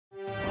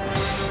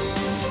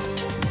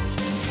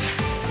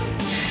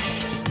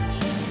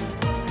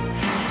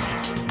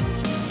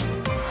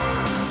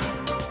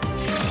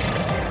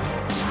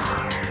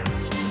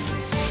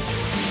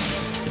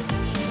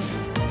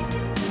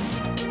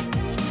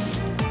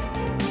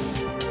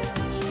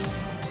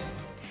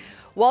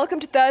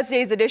Welcome to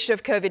Thursday's edition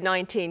of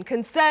COVID-19.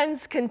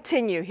 Concerns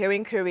continue here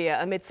in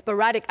Korea amid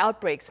sporadic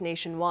outbreaks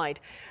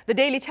nationwide. The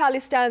daily tally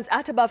stands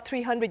at above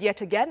 300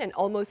 yet again, and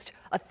almost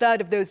a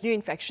third of those new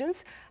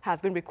infections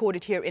have been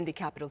recorded here in the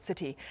capital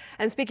city.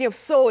 And speaking of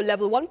Seoul,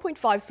 level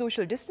 1.5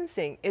 social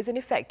distancing is in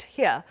effect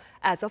here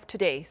as of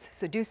today.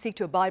 So do seek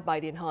to abide by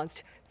the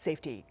enhanced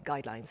safety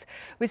guidelines.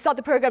 We start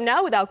the program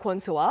now with our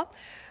Kwon So-ah.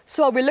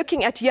 So we're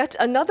looking at yet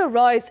another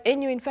rise in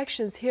new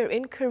infections here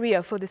in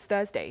Korea for this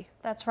Thursday.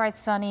 That's right,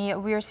 Sunny.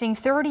 We are seeing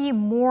 30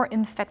 more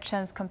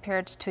infections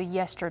compared to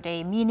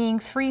yesterday, meaning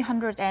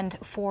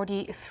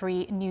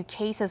 343 new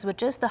cases,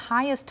 which is the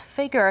highest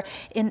figure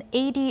in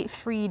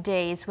 83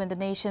 days when the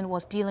nation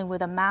was dealing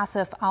with a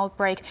massive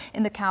outbreak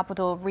in the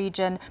capital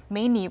region,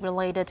 mainly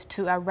related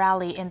to a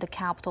rally in the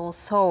capital,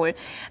 Seoul.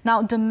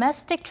 Now,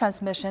 domestic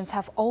transmissions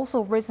have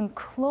also risen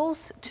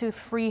close to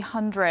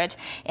 300,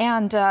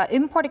 and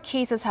imported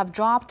cases have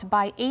dropped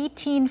by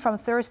 18 from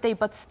Thursday,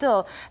 but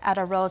still at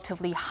a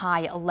relatively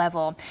high level.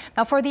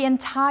 Now, for the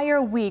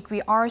entire week,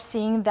 we are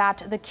seeing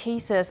that the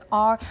cases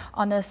are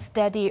on a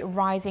steady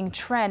rising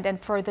trend. And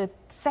for the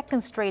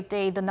second straight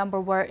day, the number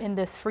were in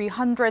the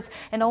 300s.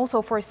 And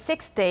also for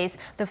 6 days,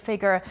 the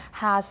figure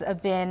has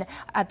been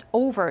at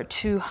over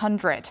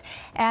 200.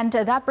 And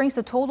that brings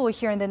the total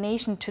here in the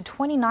nation to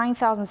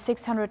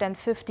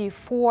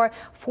 29,654.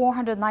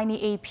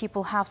 498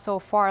 people have so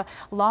far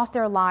lost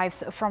their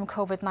lives from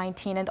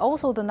COVID-19. And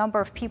also the number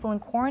of people in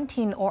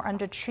quarantine or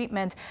under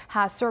treatment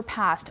has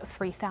surpassed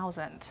 3,000.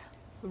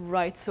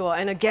 Right, so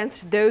and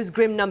against those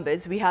grim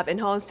numbers, we have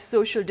enhanced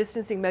social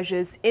distancing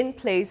measures in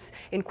place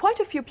in quite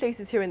a few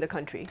places here in the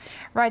country.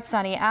 Right,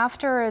 Sunny.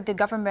 After the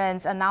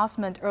government's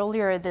announcement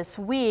earlier this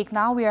week,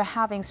 now we are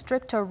having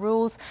stricter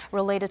rules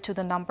related to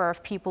the number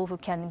of people who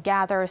can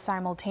gather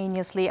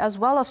simultaneously, as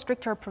well as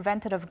stricter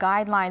preventative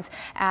guidelines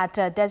at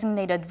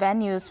designated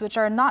venues, which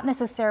are not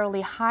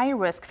necessarily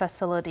high-risk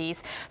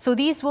facilities. So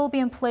these will be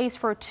in place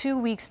for 2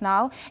 weeks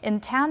now,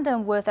 in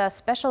tandem with a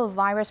special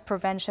virus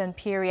prevention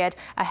period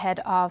ahead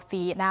of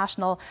the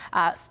National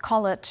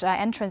College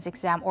Entrance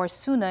Exam, or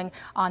Suneung,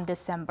 on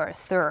December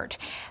 3rd.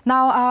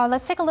 Now,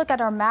 let's take a look at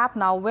our map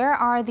now. Where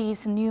are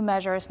these new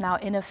measures now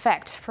in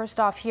effect? First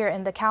off, here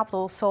in the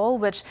capital, Seoul,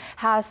 which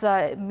has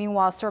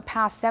meanwhile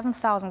surpassed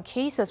 7,000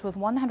 cases with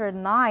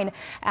 109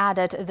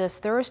 added this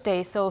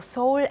Thursday. So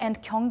Seoul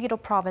and Gyeonggi-do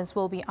province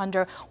will be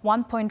under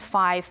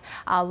 1.5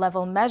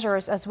 level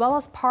measures, as well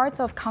as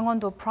parts of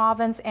Gangwon-do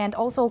province and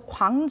also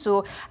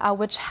Gwangju,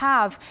 which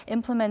have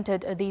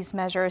implemented these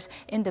measures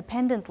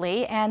independently.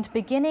 And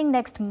beginning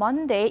next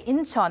Monday,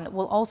 Incheon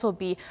will also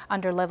be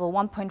under level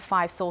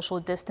 1.5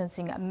 social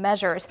distancing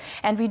measures.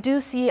 And we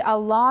do see a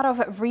lot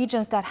of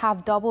regions that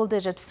have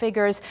double-digit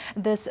figures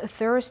this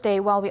Thursday,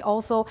 while we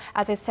also,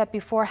 as I said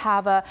before,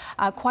 have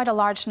quite a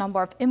large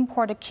number of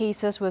imported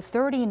cases, with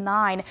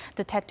 39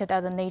 detected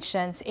at the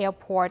nation's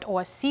airport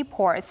or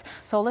seaports.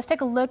 So let's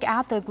take a look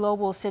at the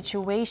global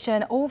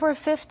situation. Over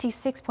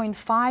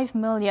 56.5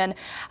 million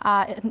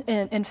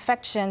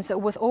infections,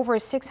 with over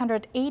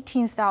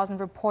 618,000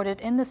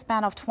 reported in the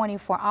span of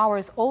 24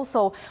 hours.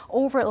 Also,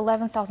 over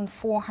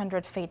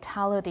 11,400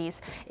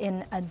 fatalities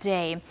in a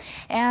day.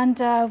 And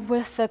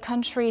with the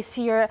countries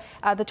here,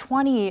 the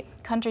 20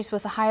 countries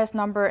with the highest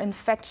number of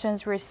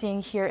infections, we're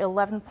seeing here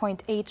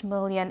 11.8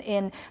 million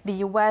in the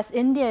U.S.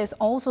 India is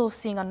also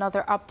seeing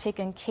another uptick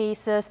in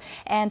cases,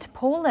 and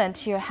Poland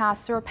here has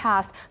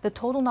surpassed the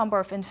total number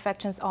of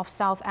infections of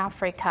South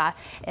Africa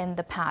in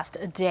the past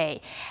day.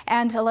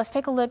 And let's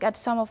take a look at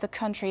some of the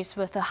countries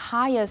with the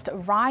highest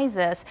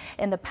rises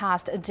in the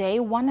past day.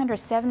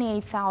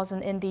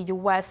 178,000 in the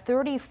U.S.,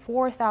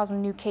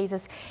 34,000 new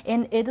cases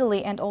in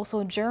Italy, and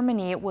also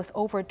Germany with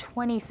over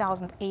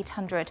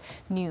 20,800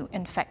 new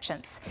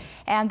infections.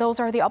 And those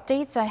are the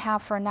updates I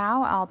have for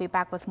now. I'll be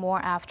back with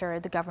more after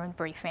the government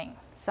briefing.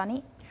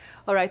 Sunny?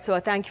 All right, so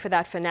thank you for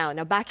that for now.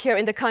 Now, back here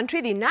in the country,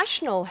 the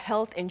National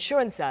Health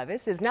Insurance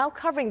Service is now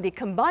covering the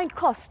combined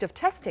cost of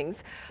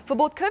testings for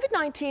both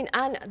COVID-19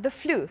 and the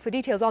flu. For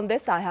details on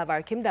this, I have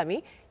our Kim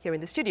Dami here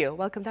in the studio.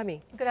 Welcome, Dami.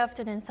 Good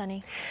afternoon,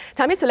 Sunny.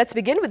 Dami, so let's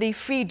begin with the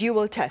free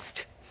dual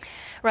test.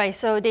 Right,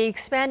 so the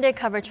expanded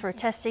coverage for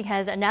testing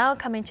has now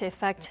come into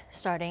effect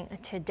starting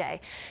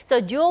today. So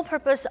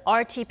dual-purpose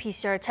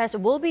RT-PCR test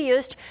will be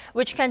used,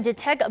 which can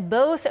detect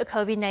both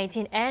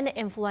COVID-19 and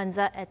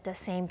influenza at the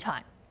same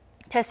time.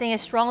 Testing is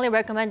strongly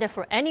recommended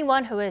for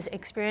anyone who is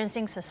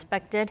experiencing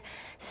suspected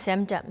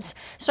symptoms.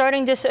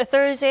 Starting this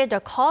Thursday, the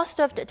cost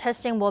of the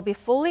testing will be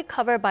fully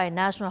covered by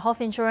national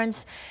health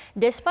insurance,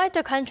 despite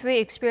the country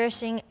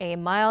experiencing a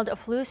mild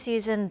flu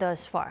season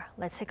thus far.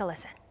 Let's take a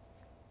listen.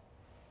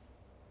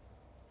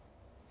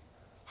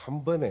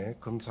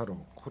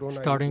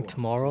 Starting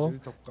tomorrow,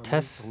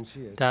 tests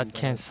that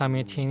can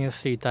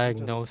simultaneously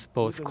diagnose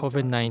both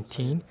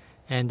COVID-19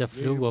 and the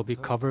flu will be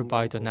covered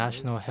by the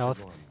National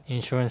Health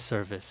Insurance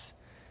Service.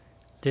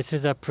 This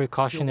is a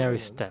precautionary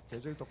step,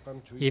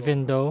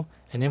 even though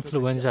an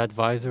influenza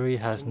advisory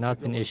has not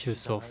been issued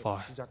so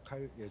far.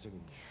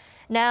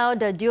 Now,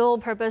 the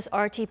dual-purpose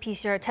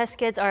RT-PCR test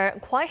kits are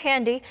quite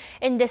handy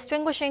in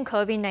distinguishing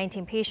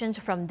COVID-19 patients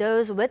from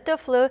those with the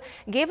flu,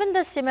 given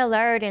the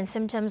similarity in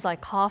symptoms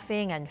like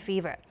coughing and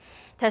fever.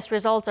 Test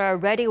results are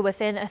ready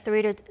within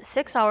 3 to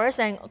 6 hours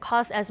and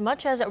cost as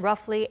much as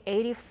roughly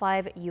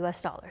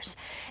 $85.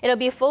 It'll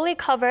be fully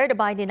covered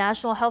by the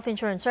National Health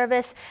Insurance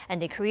Service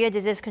and the Korea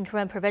Disease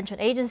Control and Prevention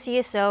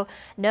Agency, so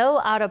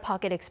no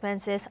out-of-pocket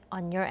expenses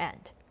on your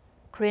end.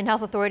 Korean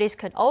health authorities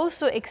could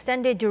also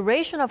extend the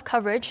duration of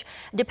coverage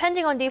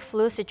depending on the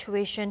flu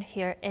situation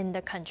here in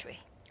the country.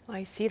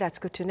 I see, that's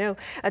good to know.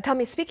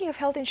 Tami, speaking of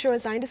health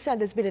insurance, I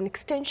understand there's been an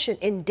extension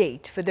in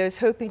date for those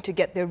hoping to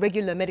get their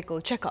regular medical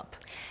checkup.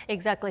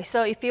 Exactly.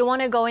 So if you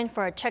want to go in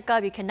for a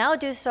checkup, you can now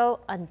do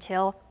so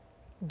until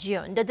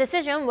June. The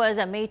decision was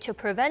made to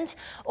prevent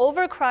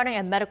overcrowding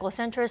at medical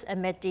centers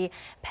amid the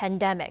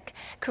pandemic.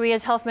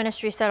 Korea's health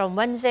ministry said on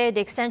Wednesday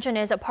the extension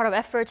is a part of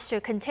efforts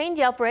to contain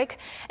the outbreak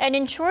and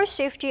ensure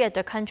safety at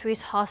the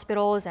country's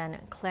hospitals and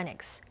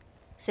clinics.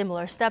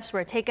 Similar steps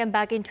were taken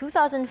back in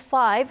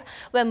 2005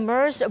 when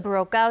MERS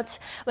broke out,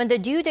 when the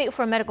due date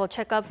for medical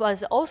checkup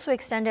was also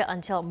extended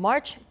until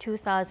March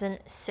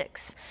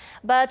 2006.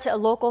 But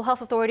local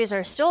health authorities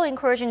are still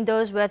encouraging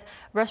those with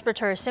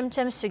respiratory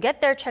symptoms to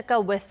get their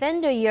checkup within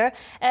the year,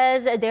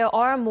 as they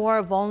are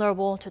more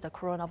vulnerable to the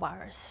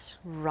coronavirus.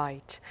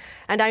 Right.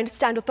 And I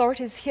understand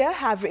authorities here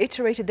have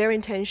reiterated their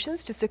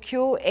intentions to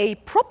secure a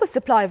proper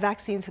supply of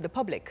vaccines for the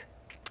public.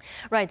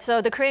 Right,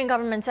 so the Korean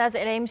government says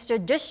it aims to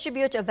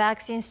distribute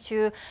vaccines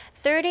to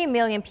 30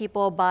 million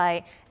people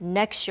by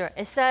next year.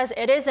 It says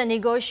it is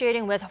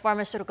negotiating with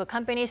pharmaceutical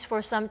companies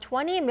for some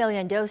 20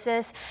 million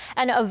doses,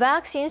 and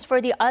vaccines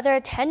for the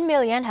other 10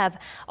 million have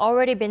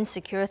already been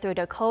secured through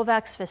the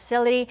COVAX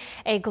facility,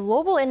 a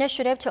global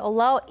initiative to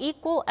allow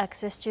equal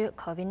access to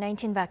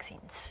COVID-19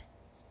 vaccines.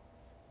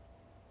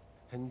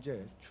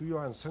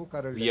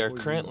 We are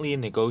currently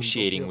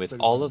negotiating with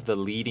all of the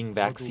leading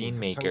vaccine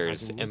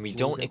makers, and we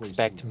don't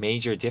expect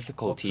major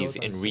difficulties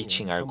in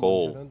reaching our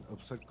goal.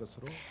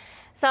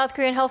 South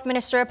Korean Health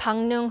Minister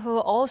Bang Neung-hoo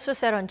also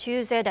said on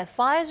Tuesday that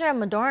Pfizer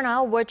and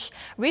Moderna, which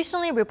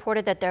recently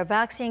reported that their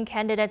vaccine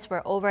candidates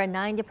were over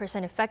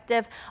 90%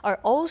 effective, are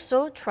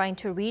also trying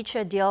to reach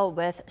a deal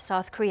with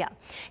South Korea.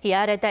 He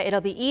added that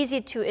it'll be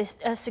easy to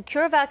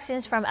secure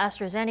vaccines from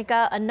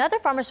AstraZeneca, another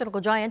pharmaceutical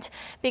giant,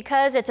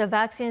 because its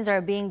vaccines are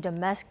being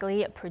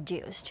domestically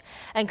produced.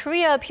 And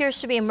Korea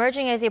appears to be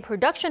emerging as a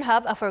production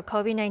hub for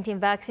COVID-19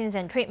 vaccines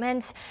and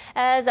treatments,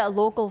 as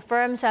local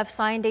firms have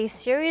signed a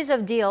series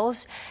of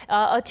deals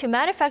to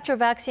manufacture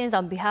vaccines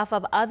on behalf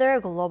of other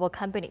global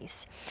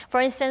companies.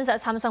 For instance,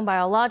 Samsung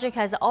Biologic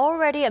has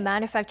already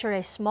manufactured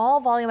a small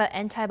volume of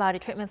antibody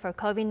treatment for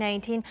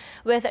COVID-19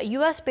 with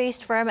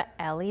US-based firm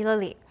Eli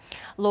Lilly.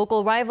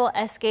 Local rival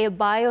SK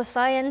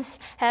Bioscience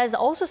has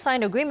also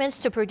signed agreements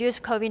to produce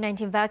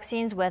COVID-19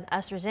 vaccines with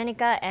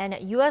AstraZeneca and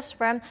US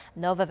firm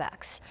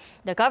Novavax.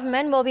 The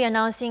government will be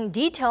announcing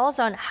details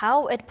on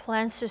how it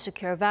plans to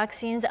secure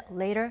vaccines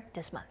later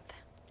this month.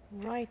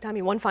 Right,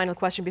 Tami, one final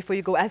question before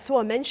you go. As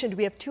Soa mentioned,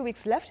 we have 2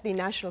 weeks left to the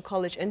National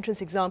College Entrance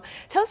Exam.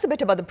 Tell us a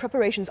bit about the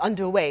preparations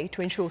underway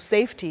to ensure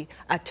safety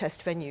at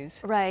test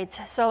venues. Right,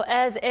 so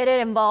as it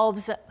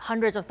involves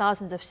hundreds of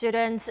thousands of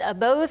students,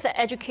 both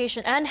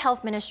Education and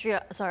Health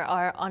Ministries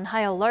are on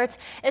high alert,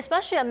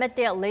 especially amid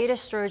the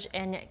latest surge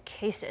in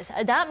cases.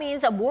 That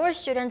means more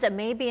students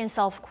may be in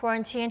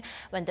self-quarantine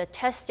when the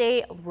test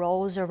day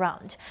rolls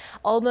around.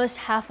 Almost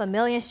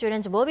 500,000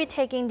 students will be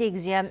taking the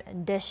exam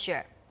this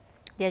year.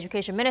 The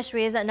Education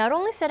Ministry is not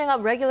only setting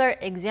up regular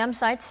exam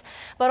sites,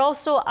 but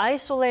also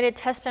isolated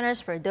test centers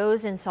for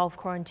those in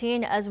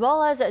self-quarantine, as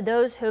well as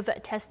those who've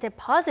tested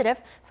positive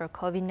for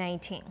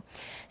COVID-19.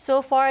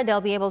 So far,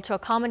 they'll be able to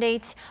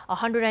accommodate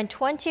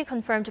 120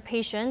 confirmed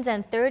patients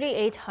and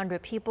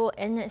 3,800 people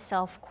in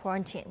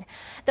self-quarantine.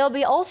 There'll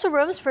be also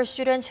rooms for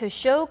students who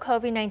show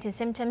COVID-19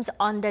 symptoms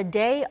on the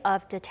day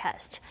of the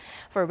test.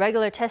 For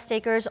regular test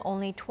takers,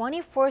 only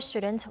 24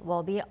 students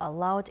will be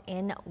allowed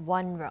in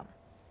one room.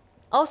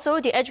 Also,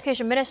 the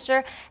Education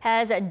Minister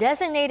has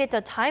designated the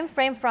time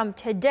frame from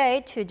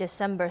today to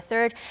December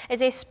 3rd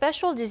as a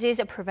special disease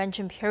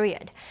prevention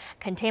period.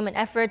 Containment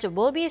efforts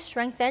will be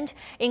strengthened,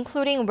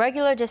 including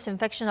regular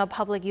disinfection of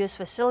public use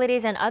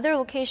facilities and other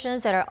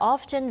locations that are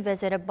often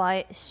visited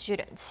by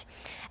students.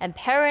 And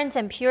parents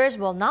and peers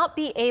will not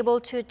be able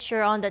to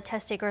cheer on the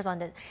test takers on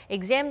the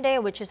exam day,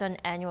 which is an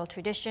annual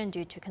tradition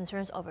due to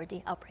concerns over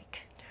the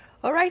outbreak.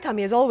 All right,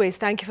 Tami, as always,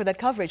 thank you for that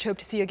coverage. Hope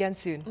to see you again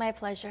soon. My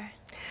pleasure.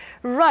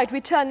 Right, we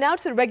turn now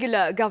to the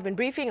regular government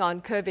briefing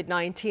on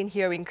COVID-19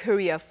 here in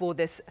Korea for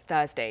this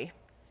Thursday.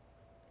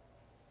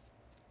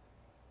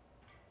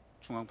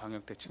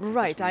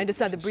 Right, I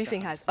understand the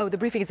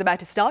briefing is about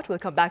to start. We'll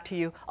come back to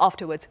you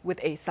afterwards with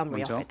a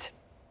summary of it.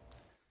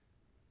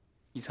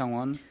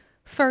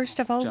 First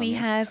of all, we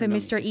have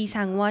Mr. Lee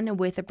Sang-won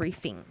with a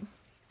briefing.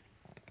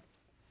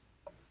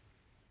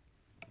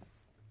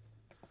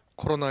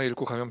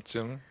 코로나19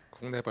 감염증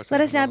Let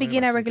us now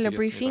begin our regular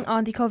briefing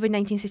on the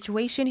COVID-19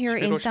 situation here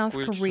in South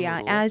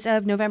Korea. As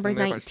of November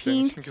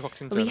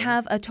 19th, we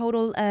have a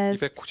total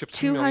of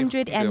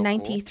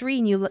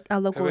 293 new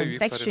local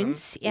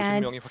infections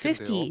and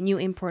 50 new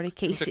imported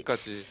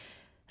cases.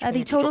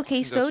 The total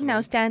caseload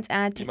now stands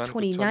at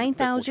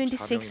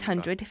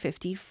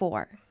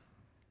 29,654.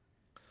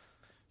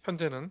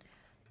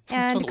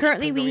 And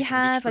currently we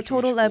have a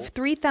total of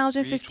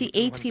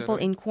 3,058 people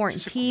in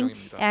quarantine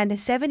and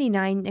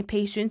 79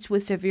 patients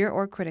with severe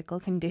or critical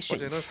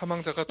conditions.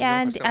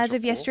 And as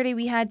of yesterday,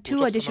 we had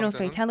 2 additional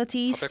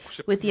fatalities,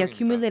 with the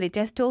accumulated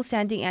death toll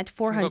standing at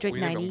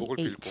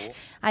 498.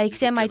 I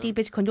extend my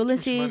deepest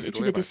condolences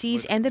to the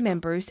deceased and the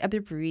members of the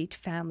bereaved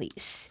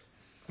families.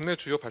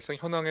 Let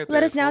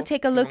us now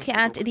take a look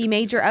at the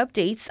major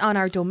updates on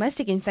our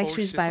domestic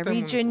infections by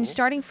region,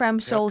 starting from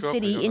Seoul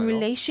City. In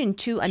relation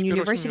to a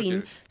university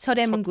in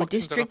Seodaemungu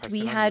District,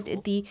 we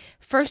had the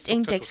first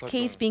index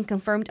case being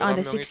confirmed on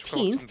the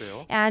 16th,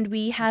 and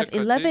we have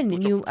 11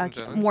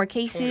 more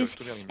cases,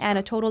 and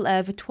a total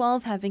of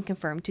 12 have been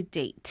confirmed to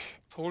date.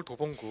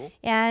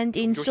 And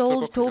in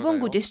Seoul's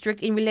Dobonggu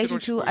District, in relation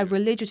to a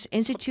religious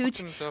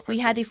institute, we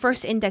had the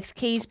first index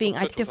case being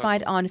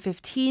identified on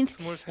 15th,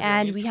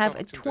 and we have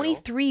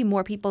 23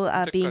 more people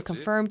being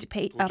confirmed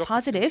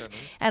positive,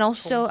 and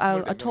also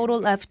a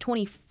total of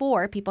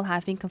 24 people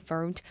have been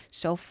confirmed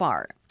so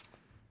far.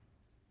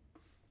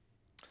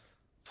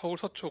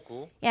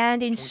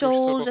 And in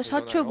Seoul's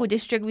Seochogu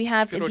District, we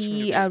have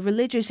the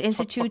religious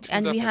institute,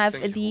 and we have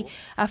the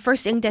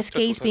first index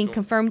case being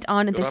confirmed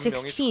on the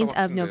 16th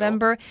of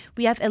November.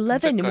 We have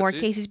 11 more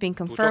cases being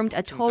confirmed.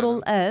 A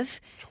total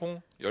of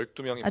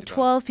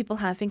 12 people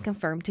have been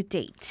confirmed to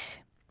date.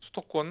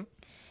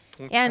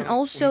 And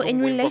also in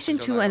relation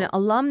to an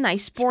alumni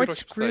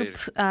sports group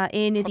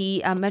in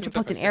the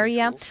metropolitan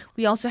area,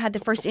 we also had the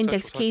first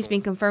index case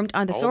being confirmed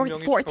on the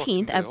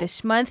 14th of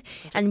this month,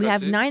 and we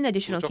have 9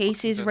 additional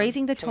cases,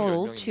 raising the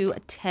total to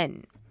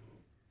 10.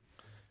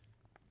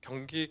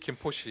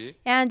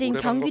 And in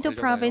Gyeonggi-do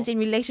Province, in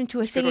relation to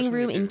a singing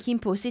room in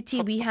Gimpo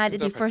City, we had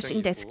the first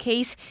index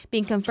case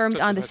being confirmed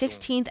on the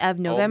 16th of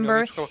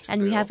November,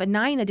 and we have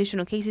 9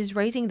 additional cases,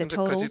 raising the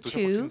total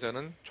to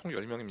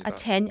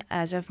 10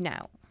 as of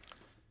now.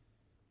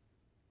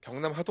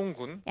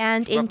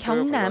 And in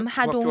Gyeongnam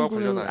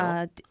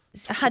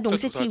Hadong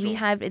City, we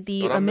have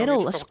the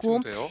middle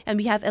school, and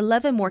we have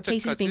 11 more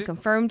cases being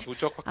confirmed,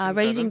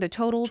 raising the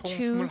total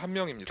to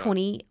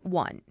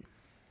 21.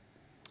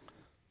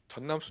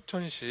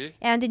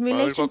 And in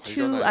relation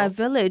to a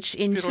village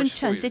in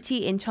Suncheon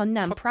City in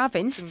Jeonnam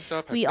Province,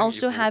 we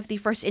also have the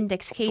first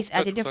index case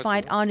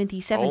identified on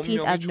the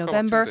 17th of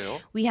November.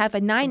 We have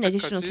 9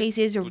 additional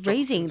cases,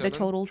 raising the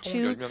total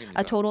to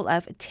a total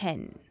of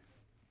 10.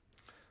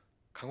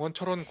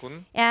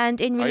 And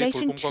in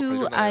relation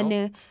to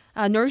a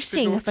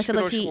nursing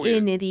facility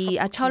in the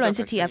Cheolwon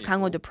city of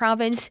Gangwon-do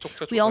Province,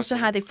 we also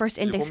had the first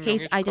index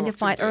case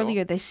identified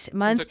earlier this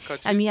month,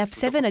 and we have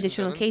 7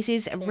 additional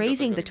cases,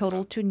 raising the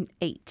total to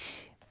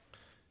 8.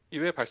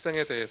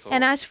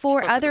 And as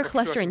for other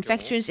cluster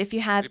infections, if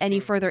you have any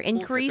further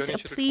inquiries,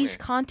 please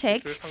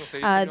contact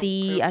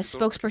the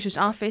spokesperson's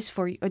office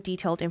for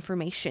detailed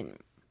information.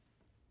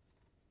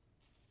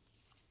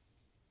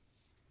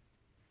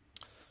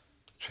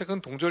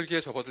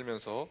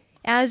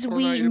 As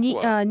we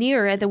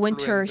near the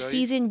winter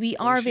season, we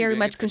are very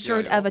much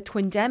concerned of a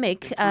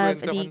twindemic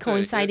of the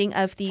coinciding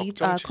of the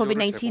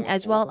COVID-19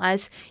 as well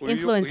as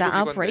influenza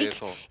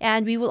outbreak.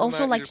 And we will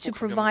also like to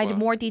provide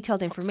more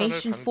detailed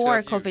information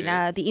for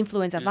the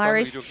influenza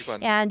virus.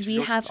 And we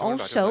have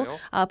also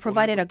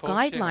provided a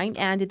guideline,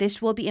 and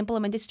this will be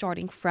implemented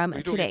starting from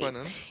today.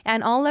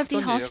 And all of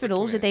the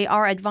hospitals, they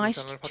are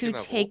advised to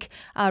take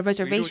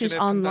reservations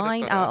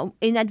online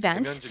in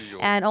advance,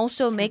 and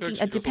also making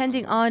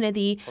depending on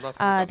the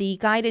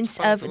guidance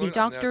of the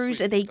doctors,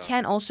 they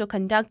can also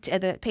conduct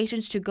the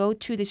patients to go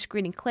to the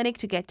screening clinic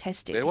to get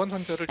tested.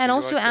 And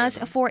also as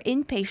for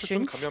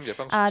inpatients,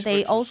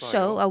 they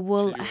also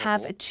will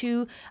have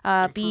to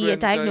be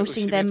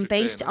diagnosing them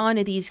based on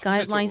these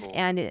guidelines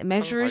and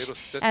measures.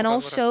 And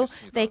also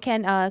they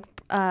can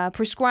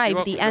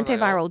prescribe the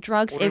antiviral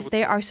drugs if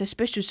they are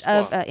suspicious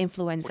of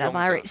influenza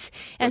virus.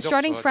 And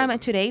starting from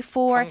today,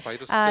 for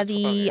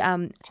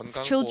the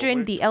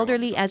children, the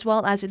elderly, as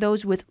well as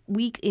those with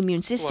weak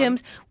immune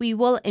systems, we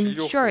will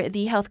ensure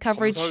the health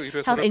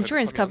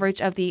insurance coverage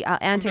of the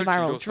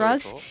antiviral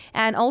drugs.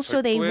 And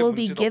also they will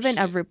be given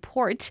a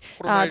report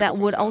that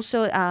would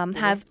also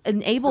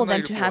enable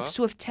them to have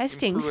swift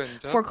testings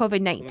for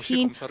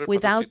COVID-19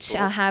 without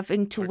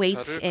having to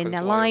wait in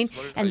a line.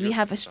 And we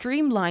have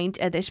streamlined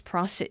this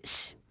process.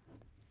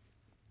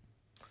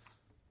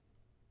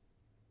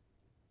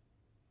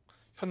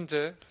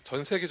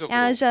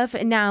 As of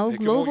now,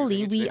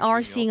 globally, we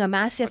are seeing a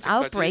massive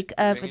outbreak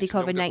of the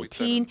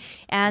COVID-19,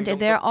 and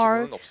there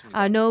are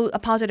no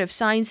positive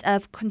signs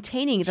of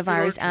containing the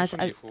virus as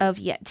of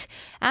yet.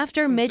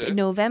 After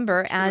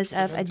mid-November, as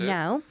of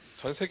now,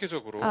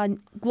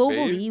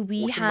 globally,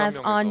 we have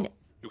on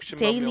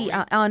daily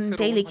on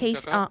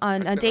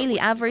a daily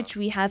average,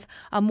 we have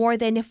more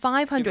than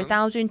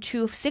 500,000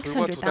 to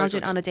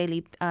 600,000 on a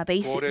daily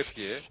basis.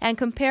 And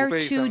compared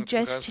to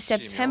just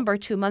September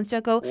 2 months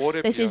ago,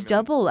 this is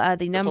double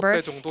the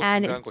number.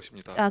 And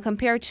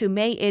compared to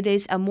May, it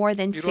is more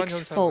than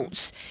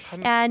six-folds.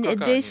 And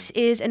this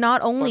is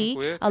not only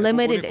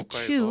limited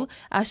to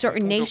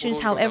certain nations.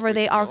 However,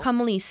 they are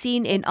commonly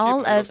seen in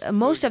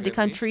most of the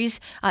countries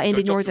in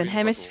the Northern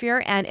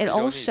Hemisphere, and it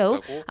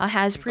also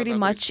has pretty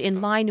much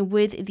in line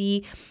with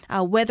the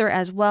weather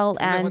as well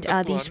and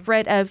the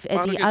spread of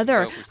the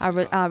other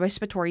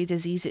respiratory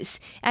diseases.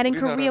 And in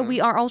Korea, we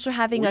are also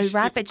having a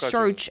rapid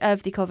surge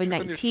of the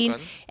COVID-19,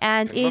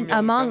 and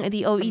among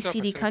the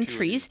OECD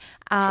countries,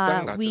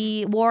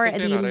 we were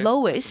the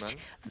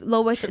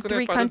lowest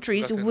three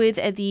countries with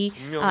the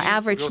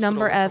average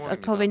number of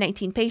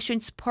COVID-19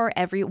 patients per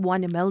every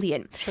 1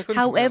 million.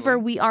 However,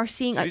 we are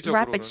seeing a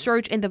rapid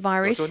surge in the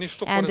virus,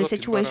 and the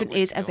situation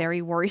is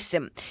very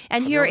worrisome.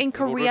 And here in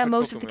Korea,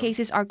 most of the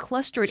cases are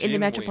clustered in the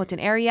metropolitan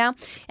area,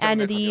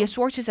 and the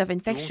sources of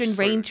infection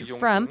range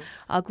from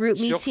group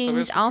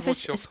meetings,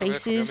 office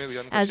spaces,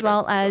 as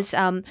well as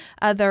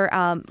other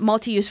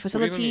multi-use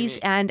facilities,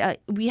 and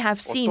we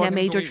have seen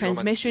major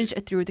transmissions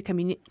through the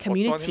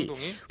community.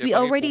 We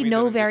already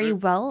know very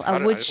well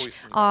which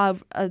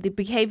the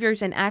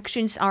behaviors and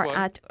actions are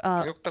at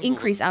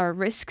increase our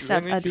risks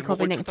of the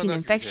COVID-19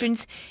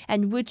 infections,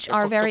 and which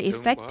are very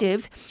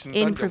effective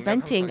in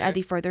preventing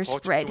the further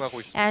spread.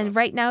 And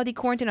right now, the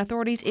quarantine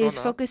authorities is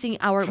focusing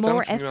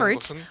more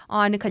efforts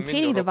on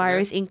containing the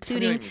virus,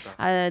 including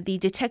the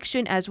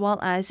detection as well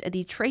as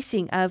the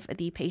tracing of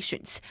the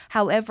patients.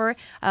 However,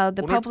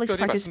 the public's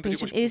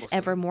participation is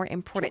ever more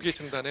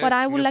important. What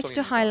I would like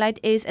to highlight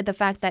is the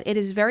fact that it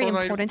is very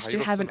important to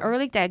have an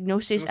early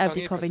diagnosis of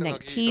the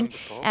COVID-19,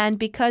 and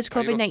because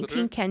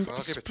COVID-19 can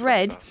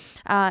spread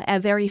at a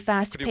very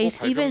fast pace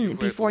even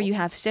before you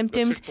have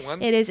symptoms,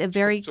 it is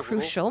very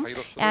crucial.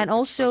 And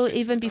also,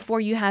 even before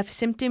you have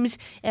symptoms,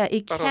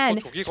 it can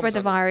spread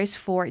the virus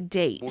for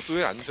days.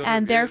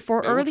 And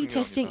therefore, early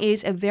testing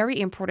is very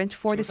important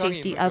for the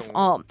safety of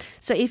all.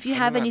 So if you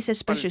have any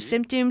suspicious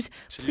symptoms,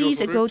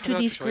 please go to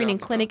the screening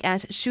clinic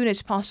as soon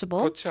as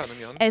possible.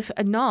 If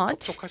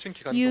not,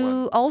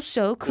 you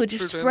also could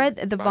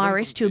spread the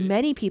virus to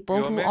many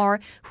people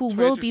who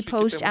will be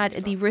posed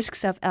at the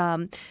risks of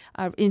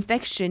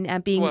infection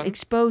and being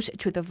exposed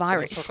to the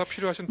virus.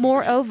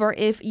 Moreover,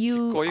 if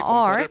you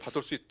are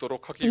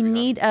in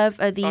need of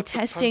the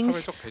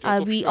testings,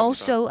 we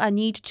also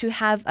need to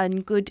have a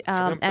good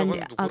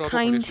and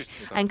kind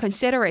and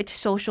considerate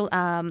social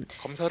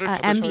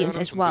ambience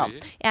as well.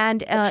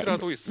 And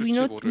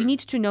we need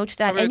to note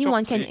that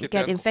anyone can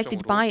get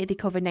infected by the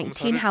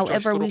COVID-19.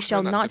 However, we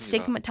shall not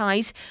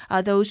stigmatize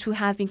those who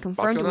have been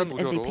confirmed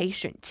with the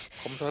patients.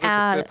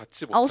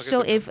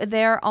 Also, if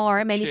there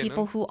are many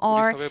people who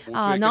are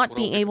not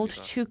being able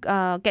to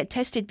get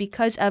tested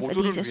because of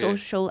these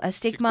social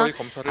stigma,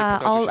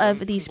 all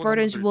of these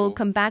burdens will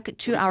come back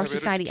to our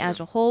society as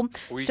a whole.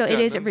 So it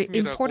is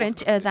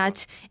important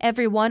that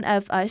every one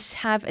of us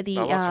have the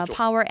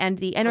power and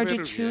the energy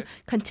to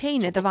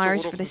contain the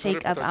virus for the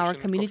sake of our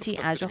community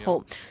as a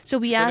whole. So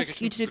we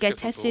ask you to get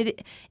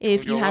tested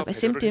if you have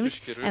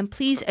symptoms, and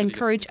please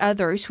encourage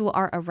others who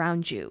are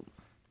around you.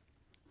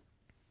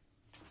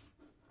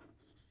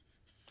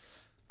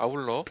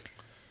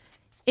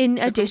 In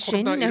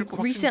addition,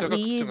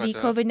 recently the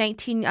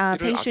COVID-19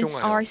 patients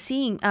are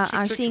seeing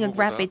a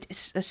rapid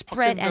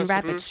spread and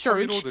rapid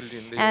surge,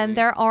 and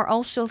there are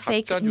also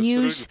fake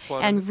news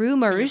and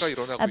rumors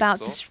about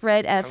the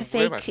spread of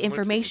fake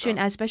information,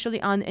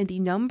 especially on the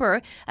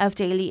number of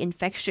daily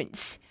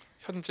infections.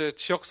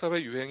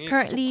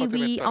 Currently,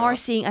 we are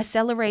seeing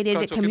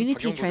accelerated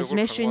community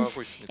transmissions,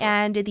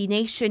 and the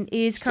nation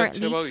is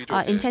currently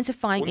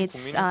intensifying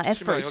its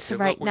efforts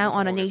right now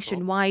on a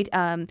nationwide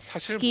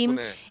scheme.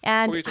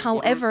 And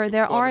however,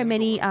 there are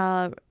many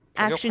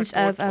actions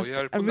of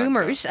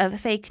rumors of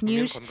fake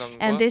news,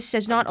 and this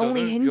does not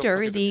only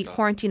hinder the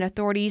quarantine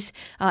authorities'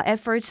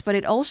 efforts, but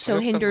it also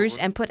hinders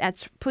and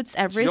puts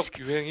at risk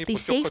the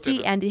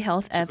safety and the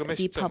health of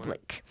the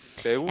public.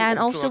 And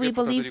also, we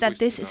believe that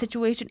this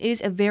situation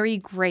is very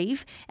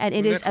grave, and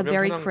it is a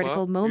very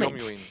critical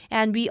moment.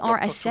 And we are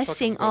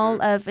assessing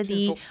all of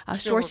the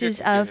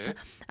sources of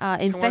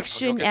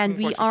infection, and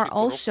we are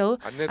also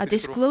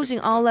disclosing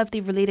all of the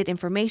related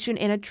information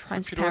in a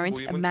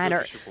transparent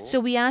manner. So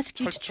we ask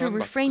you to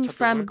refrain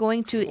from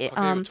going to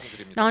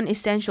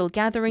non-essential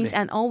gatherings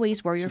and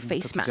always wear your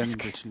face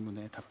mask.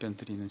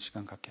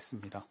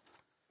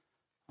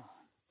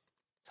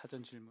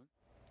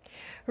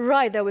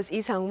 Right, that was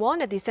Lee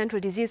Sang-won at the Central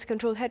Disease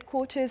Control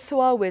Headquarters,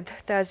 SOA, with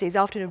Thursday's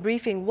afternoon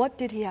briefing. What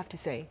did he have to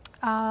say?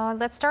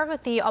 Let's start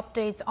with the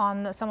updates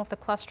on some of the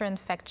cluster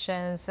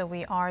infections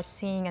we are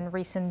seeing in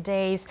recent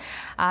days.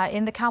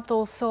 In the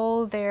capital,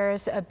 Seoul,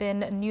 there's been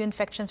new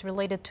infections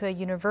related to a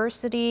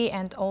university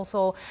and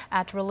also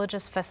at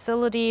religious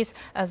facilities,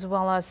 as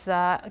well as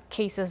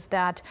cases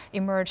that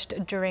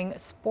emerged during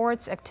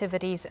sports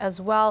activities as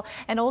well.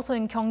 And also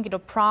in Gyeonggi-do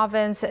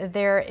province,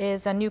 there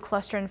is a new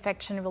cluster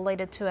infection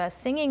related to a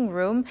singing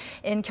room.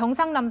 In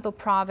Gyeongsangnam-do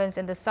province,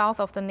 in the south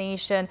of the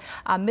nation,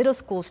 middle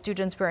school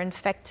students were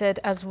infected,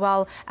 as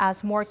well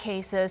as more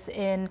cases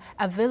in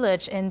a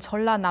village in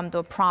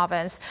Jeollanam-do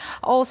province.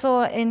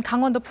 Also in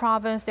Gangwon-do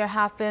province, there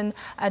have been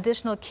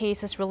additional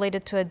cases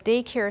related to a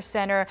daycare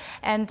center.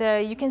 And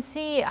you can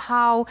see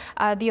how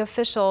the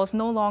officials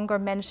no longer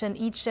mention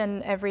each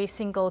and every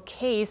single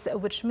case,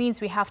 which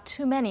means we have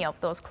too many of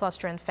those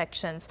cluster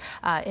infections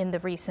in the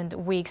recent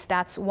weeks.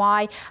 That's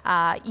why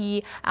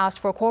Yi asked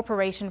for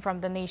cooperation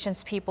from the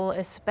nation's people,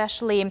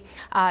 especially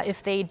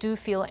if they do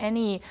feel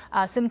any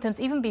symptoms,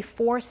 even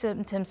before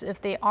symptoms,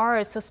 if they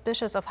are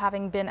suspicious of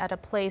having been at a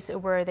place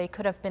where they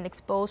could have been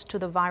exposed to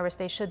the virus,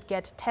 they should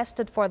get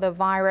tested for the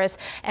virus.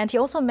 And he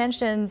also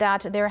mentioned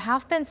that there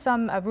have been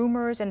some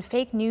rumors and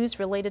fake news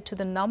related to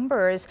the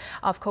numbers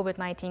of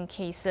COVID-19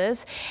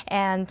 cases.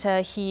 And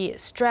he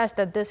stressed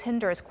that this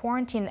hinders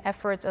quarantine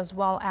efforts as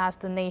well as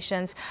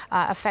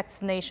affects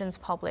the nation's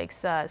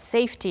public's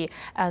safety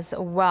as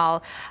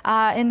well.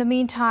 In the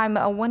meantime,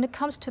 when it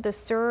comes to the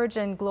surge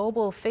in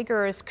global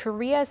figures,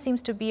 Korea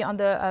seems to be on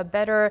the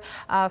better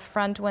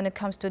front when it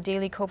comes to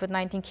daily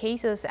COVID-19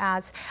 cases,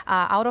 as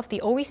out of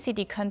the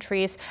OECD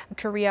countries,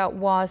 Korea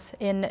was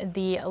in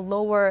the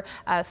lower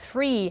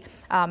three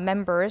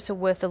members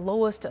with the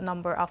lowest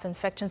number of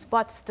infections,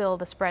 but still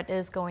the spread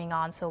is going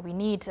on. So we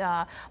need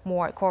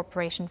more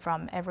cooperation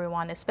from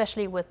everyone,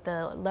 especially with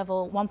the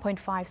level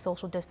 1.5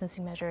 social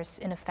distancing measures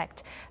in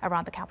effect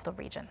around the capital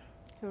region.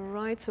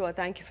 Right, so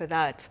thank you for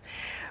that.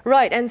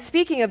 Right, and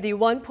speaking of the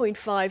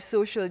 1.5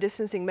 social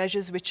distancing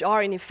measures which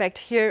are in effect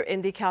here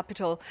in the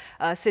capital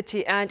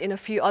city and in a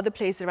few other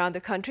places around the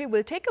country,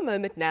 we'll take a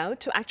moment now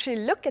to actually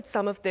look at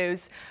some of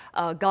those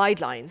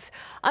guidelines.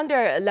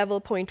 Under level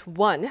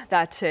 0.1,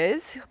 that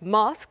is,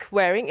 mask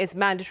wearing is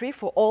mandatory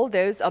for all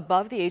those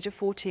above the age of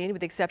 14,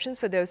 with exceptions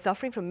for those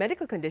suffering from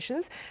medical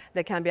conditions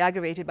that can be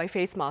aggravated by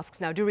face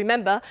masks. Now, do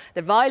remember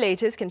that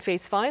violators can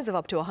face fines of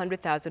up to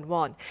 100,000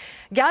 won.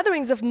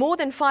 Gatherings of more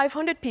than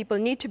 500 people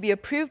need to be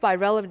approved by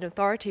relevant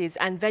authorities,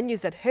 and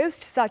venues that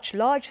host such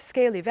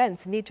large-scale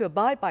events need to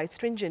abide by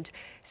stringent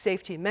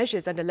safety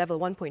measures under level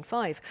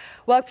 1.5.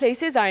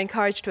 Workplaces are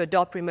encouraged to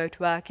adopt remote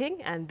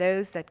working, and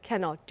those that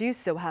cannot do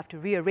so have to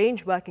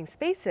rearrange working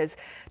spaces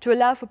to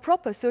allow for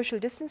proper social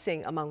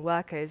distancing among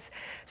workers.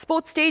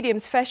 Sports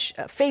stadiums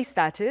face,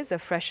 that is, a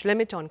fresh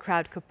limit on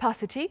crowd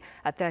capacity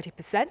at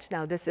 30%.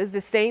 Now, this is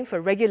the same for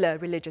regular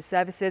religious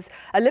services,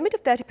 a limit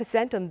of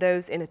 30% on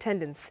those in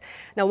attendance.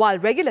 Now, while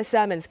regular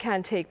sermons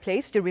can take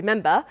place, do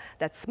remember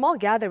that small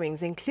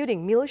gatherings,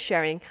 including meal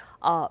sharing,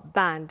 are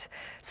banned.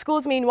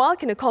 Schools, meanwhile,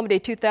 can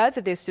accommodate 2/3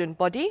 of their student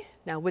body.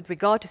 Now, with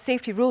regard to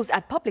safety rules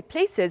at public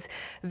places,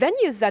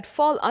 venues that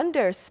fall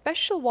under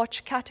special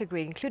watch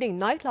category, including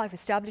nightlife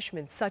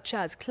establishments such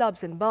as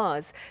clubs and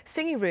bars,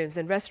 singing rooms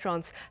and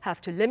restaurants, have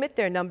to limit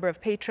their number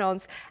of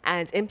patrons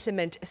and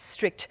implement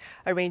strict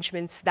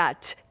arrangements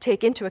that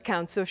take into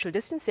account social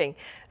distancing.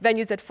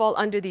 Venues that fall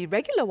under the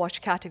regular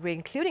watch category,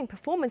 including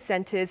performance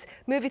centers,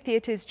 movie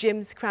theaters,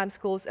 gyms, cram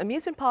schools,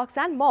 amusement parks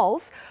and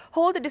malls,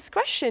 hold the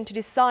discretion to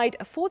decide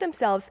for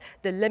themselves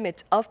the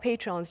limit of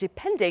patrons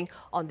depending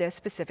on their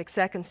specific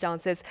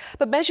circumstances.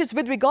 But measures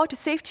with regard to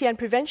safety and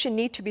prevention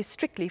need to be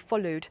strictly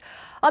followed.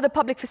 Other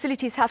public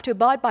facilities have to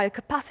abide by a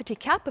capacity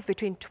cap of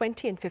between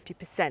 20 and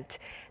 50%.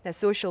 Now,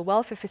 social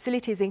welfare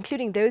facilities,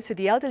 including those for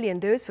the elderly and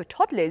those for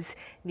toddlers,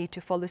 need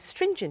to follow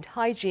stringent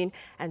hygiene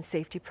and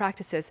safety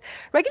practices.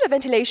 Regular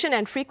ventilation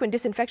and frequent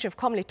disinfection of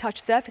commonly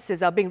touched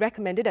surfaces are being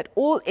recommended at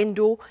all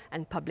indoor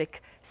and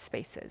public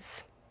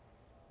spaces.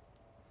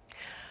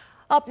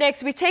 Up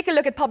next, we take a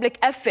look at public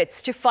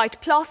efforts to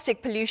fight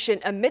plastic pollution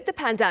amid the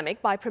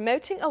pandemic by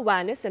promoting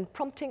awareness and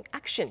prompting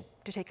action.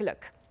 To take a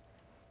look.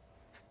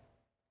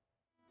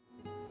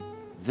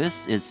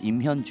 This is Im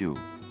Hyun-ju,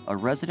 a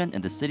resident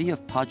in the city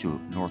of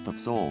Paju, north of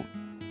Seoul,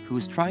 who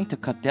is trying to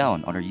cut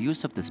down on her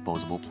use of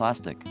disposable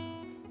plastic.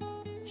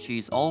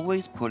 She's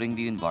always putting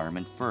the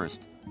environment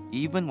first,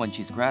 even when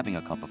she's grabbing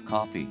a cup of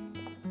coffee.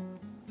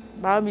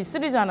 마음이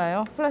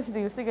쓰리잖아요.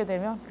 플라스틱을 쓰게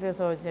되면.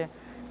 그래서 이제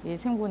이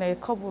생분해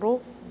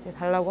컵으로 이제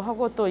달라고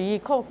하고 또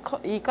이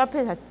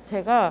카페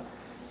자체가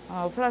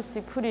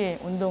플라스틱 프리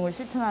운동을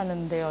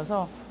실천하는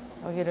데여서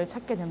여기를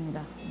찾게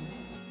됩니다.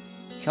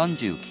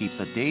 Hyun-ju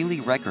keeps a daily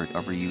record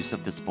of her use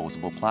of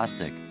disposable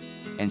plastic,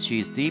 and she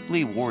is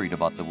deeply worried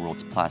about the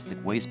world's plastic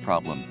waste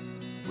problem,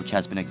 which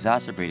has been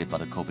exacerbated by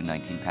the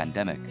COVID-19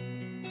 pandemic.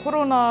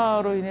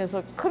 코로나로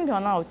인해서 큰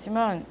변화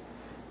없지만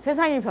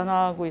세상이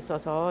변화하고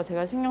있어서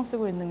제가 신경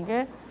쓰고 있는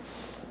게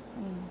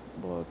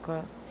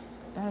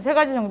한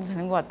 3가지 정도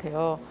되는 것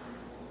같아요.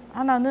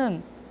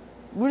 하나는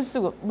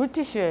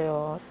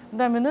물티슈예요.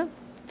 그다음에는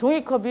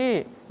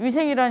종이컵이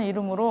위생이라는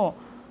이름으로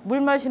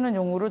물 마시는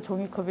용으로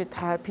종이컵이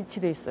다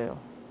비치돼 있어요.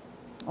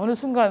 어느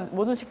순간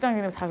모든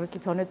식당들이 다 그렇게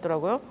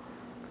변했더라고요.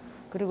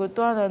 그리고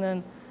또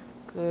하나는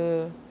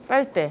그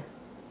빨대.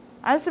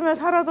 안 쓰면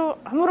살아도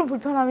아무런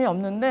불편함이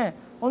없는데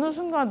어느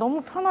순간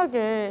너무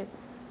편하게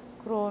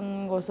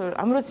그런 것을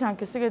아무렇지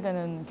않게 쓰게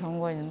되는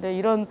경우가 있는데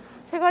이런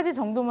세 가지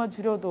정도만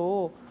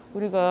줄여도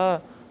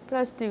우리가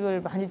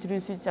플라스틱을 많이 줄일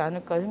수 있지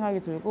않을까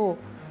생각이 들고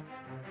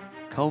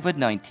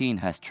COVID-19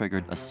 has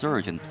triggered a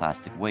surge in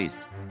plastic waste,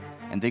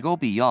 and they go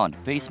beyond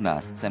face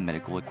masks and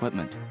medical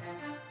equipment.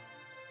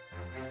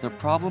 The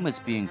problem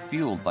is being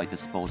fueled by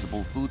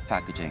disposable food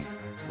packaging,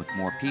 with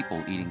more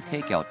people eating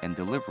takeout and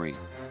delivery,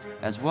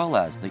 as well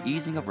as the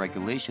easing of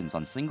regulations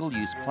on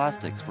single-use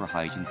plastics for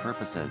hygiene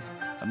purposes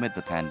amid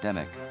the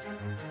pandemic.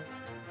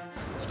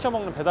 시켜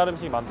먹는 배달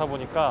음식이 많다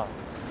보니까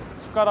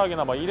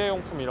숟가락이나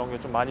일회용품 이런 게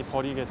좀 많이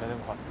버리게 되는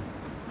것 같습니다.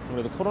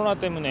 아무래도 코로나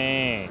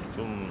때문에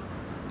좀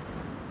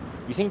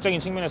위생적인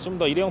측면에서 좀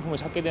더 일회용품을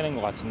찾게 되는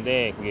것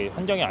같은데 그게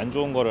환경에 안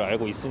좋은 거를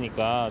알고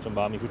있으니까 좀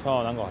마음이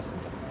불편한 것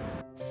같습니다.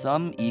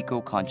 Some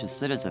eco-conscious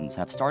citizens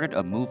have started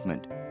a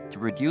movement to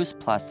reduce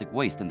plastic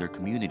waste in their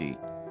community,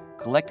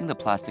 collecting the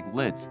plastic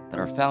lids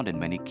that are found in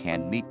many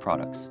canned meat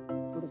products.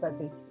 우리가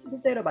이제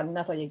실제로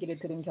만나서 얘기를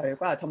들은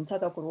결과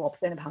점차적으로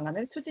없애는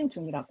방안을 추진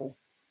중이라고.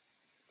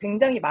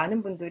 굉장히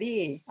많은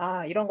분들이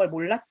이런 걸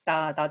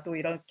몰랐다, 나도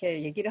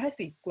이렇게 얘기를 할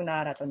수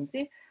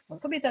있구나라든지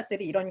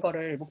소비자들이 이런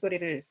거를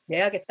목소리를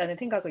내야겠다는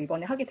생각을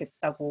이번에 하게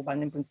됐다고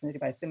많은 분들이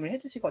말씀을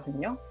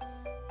해주시거든요.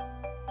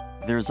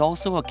 There's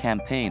also a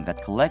campaign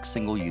that collects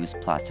single-use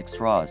plastic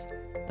straws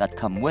that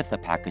come with the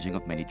packaging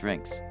of many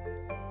drinks.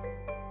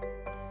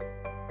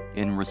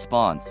 In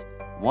response,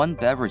 one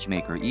beverage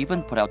maker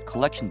even put out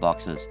collection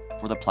boxes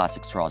for the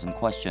plastic straws in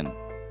question.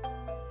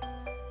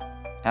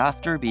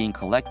 After being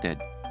collected,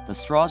 the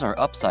straws are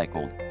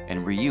upcycled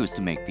and reused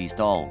to make these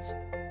dolls.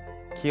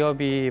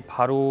 기업이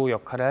바로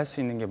역할을 할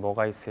수 있는 게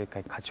뭐가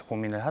있을까 같이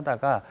고민을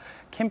하다가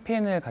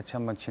캠페인을 같이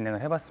한번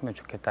진행을 해봤으면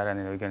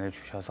좋겠다라는 의견을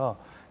주셔서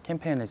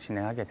캠페인을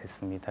진행하게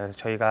됐습니다. 그래서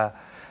저희가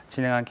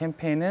진행한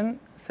캠페인은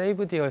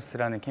Save the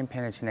Earth라는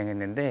캠페인을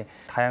진행했는데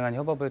다양한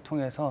협업을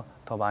통해서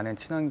더 많은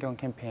친환경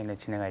캠페인을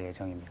진행할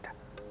예정입니다.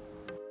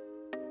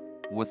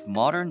 With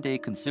modern-day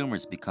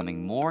consumers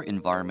becoming more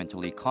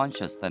environmentally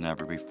conscious than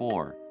ever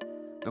before,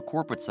 the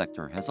corporate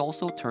sector has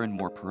also turned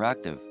more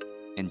proactive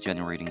in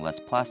generating less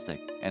plastic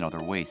and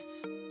other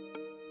wastes.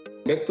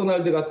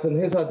 맥도날드 같은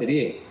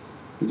회사들이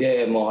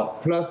이제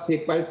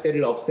플라스틱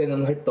빨대를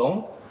없애는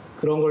활동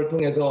그런 걸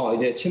통해서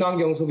이제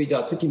친환경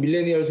소비자, 특히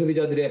밀레니얼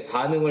소비자들의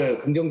반응을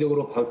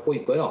긍정적으로 받고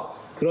있고요.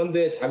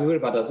 그런데 자극을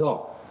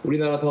받아서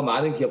우리나라 더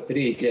많은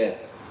기업들이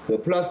이제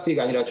그 플라스틱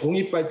아니라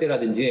종이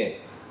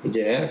빨대라든지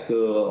이제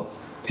그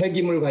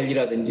폐기물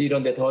관리라든지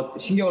이런 데 더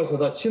신경을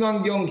써서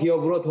친환경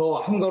기업으로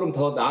더 한 걸음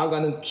더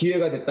나아가는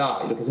기회가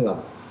됐다 이렇게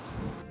생각합니다.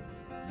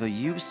 The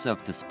use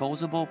of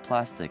disposable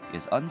plastic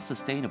is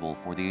unsustainable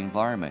for the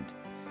environment,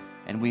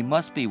 and we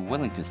must be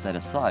willing to set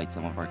aside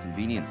some of our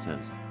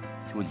conveniences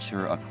to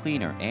ensure a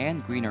cleaner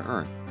and greener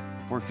earth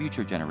for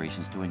future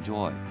generations to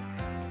enjoy.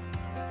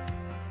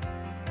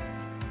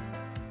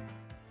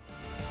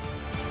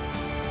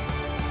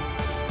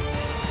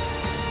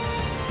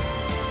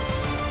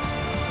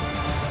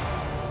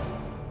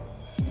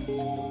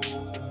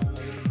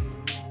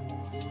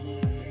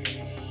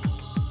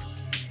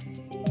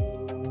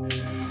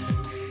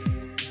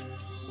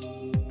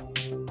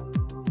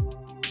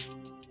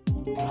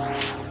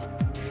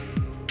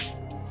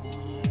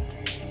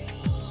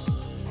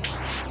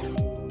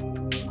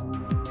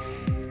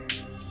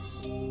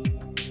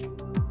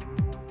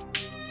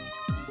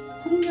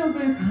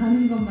 폭력을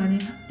가하는 것만이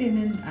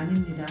학대는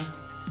아닙니다.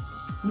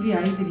 우리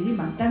아이들이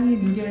마땅히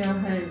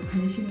누려야 할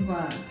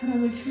관심과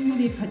사랑을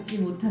충분히 받지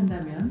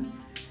못한다면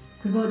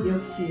그것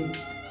역시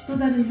또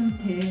다른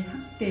형태의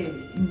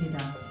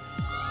학대입니다.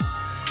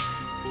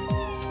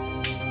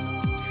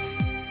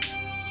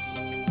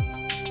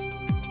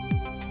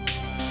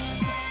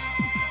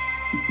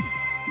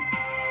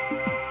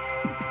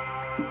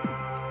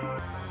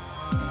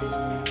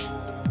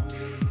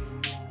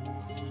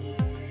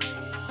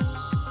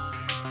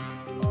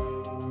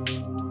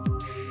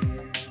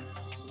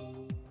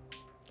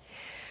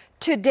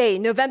 Today,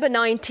 November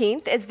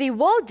 19th, is the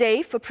World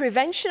Day for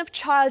Prevention of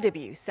Child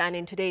Abuse. And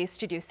in today's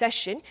studio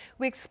session,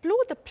 we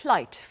explore the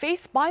plight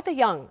faced by the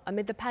young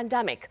amid the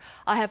pandemic.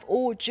 I have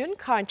Oh Jun,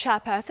 current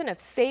chairperson of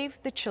Save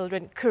the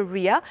Children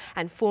Korea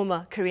and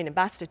former Korean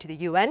ambassador to the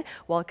UN.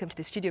 Welcome to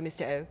the studio,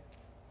 Mr. Oh.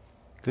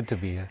 Good to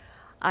be here.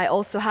 I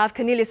also have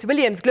Cornelius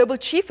Williams, Global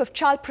Chief of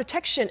Child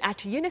Protection at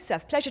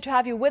UNICEF. Pleasure to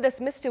have you with us,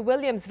 Mr.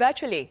 Williams,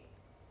 virtually.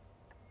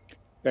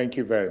 Thank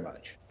you very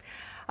much.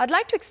 I'd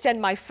like to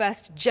extend my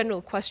first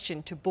general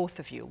question to both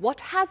of you. What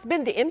has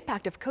been the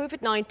impact of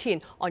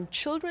COVID-19 on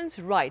children's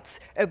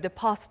rights over the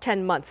past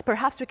 10 months?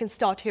 Perhaps we can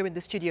start here in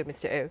the studio,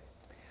 Mr. Oh.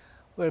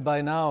 Well,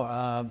 by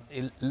now,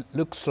 it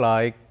looks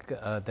like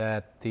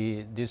that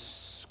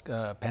this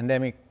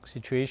pandemic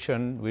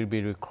situation will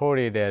be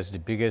recorded as the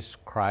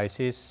biggest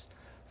crisis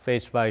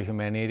faced by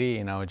humanity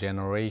in our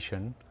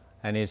generation,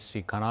 and its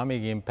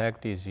economic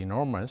impact is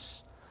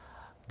enormous.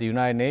 The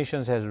United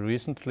Nations has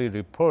recently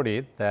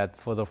reported that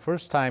for the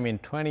first time in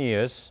 20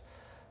 years,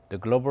 the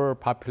global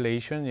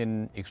population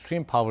in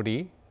extreme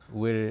poverty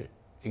will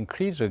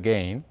increase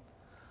again,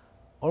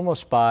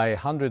 almost by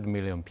 100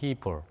 million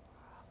people.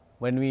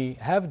 When we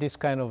have this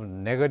kind of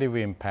negative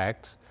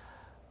impact,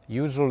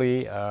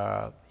 usually,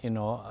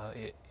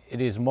 it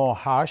is more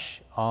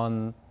harsh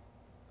on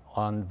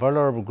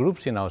vulnerable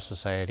groups in our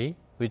society,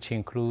 which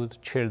include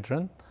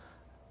children.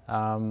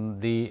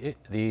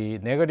 The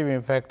negative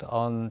impact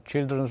on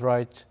children's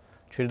rights,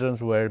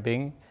 children's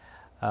well-being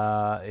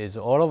is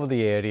all over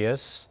the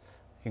areas,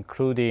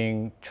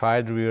 including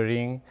child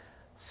rearing,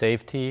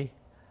 safety,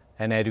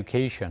 and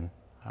education.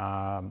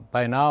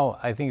 By now,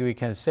 I think we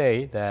can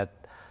say that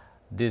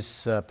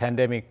this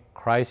pandemic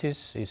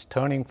crisis is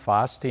turning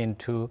fast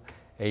into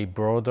a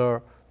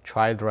broader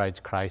child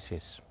rights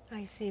crisis.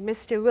 I see.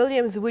 Mr.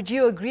 Williams, would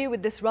you agree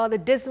with this rather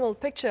dismal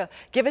picture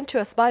given to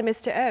us by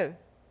Mr. O?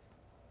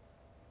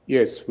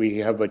 Yes, we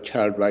have a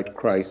child rights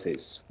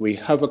crisis. We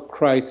have a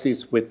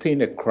crisis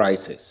within a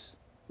crisis.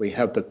 We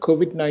have the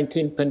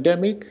COVID-19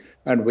 pandemic,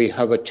 and we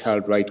have a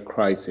child rights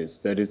crisis.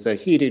 That is a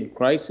hidden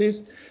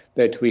crisis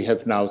that we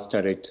have now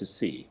started to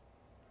see.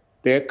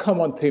 There are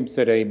common themes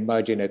that are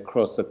emerging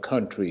across the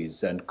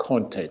countries and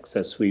contexts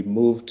as we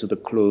move to the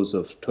close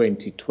of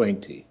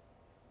 2020.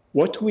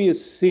 What we are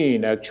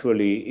seeing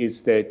actually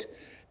is that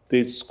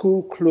the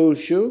school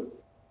closure,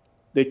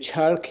 the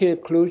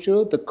childcare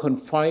closure, the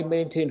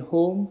confinement in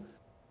home,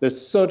 the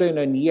sudden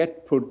and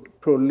yet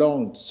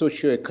prolonged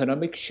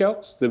socioeconomic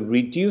shocks, the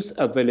reduced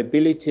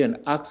availability and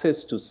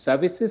access to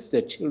services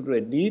that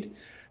children need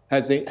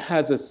has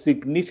a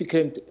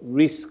significant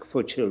risk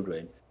for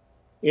children.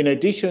 In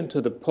addition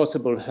to the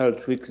possible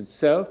health risk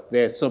itself,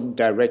 there are some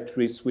direct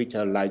risks which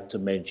I'd like to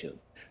mention.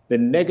 The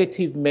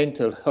negative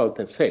mental health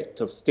effect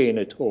of staying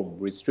at home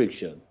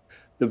restriction,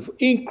 the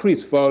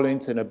increased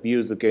violence and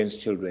abuse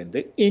against children,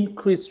 the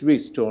increased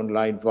risk to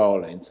online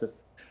violence,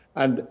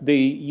 and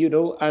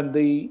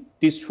the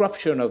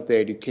disruption of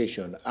their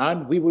education.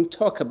 And we will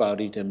talk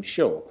about it, I'm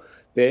sure.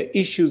 There are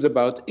issues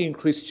about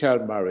increased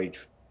child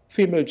marriage,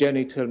 female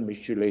genital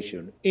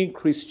mutilation,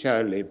 increased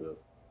child labor.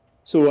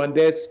 So, and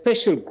there are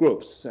special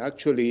groups.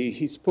 Actually,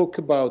 he spoke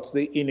about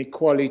the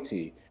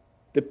inequality.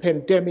 The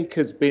pandemic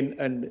has been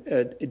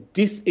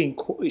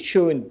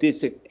showing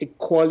this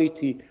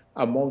equality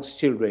amongst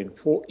children.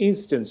 For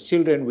instance,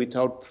 children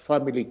without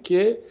family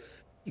care,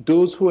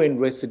 those who are in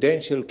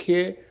residential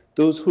care,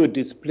 those who are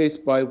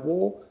displaced by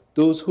war,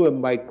 those who are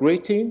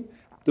migrating,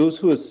 those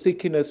who are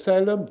seeking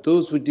asylum,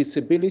 those with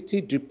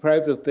disability,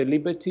 deprived of their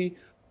liberty,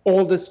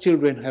 all these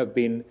children have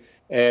been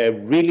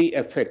really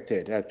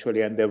affected,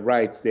 actually, and their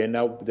rights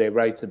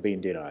are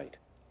being denied.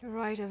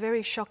 Right, a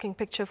very shocking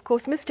picture, of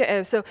course. Mr.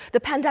 O, so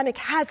the pandemic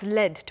has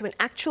led to an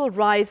actual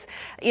rise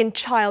in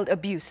child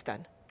abuse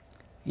then?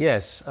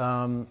 Yes,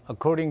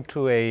 according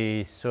to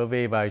a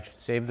survey by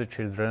Save the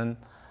Children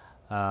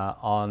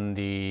on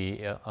the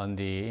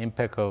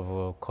impact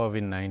of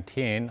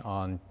COVID-19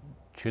 on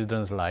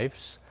children's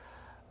lives,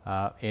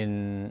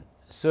 in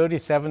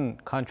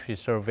 37 countries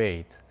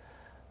surveyed,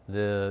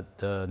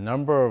 the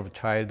number of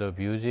child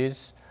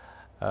abuses,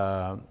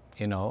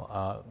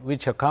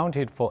 which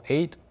accounted for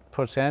 8%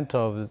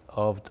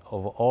 of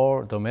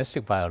all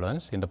domestic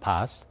violence in the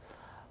past,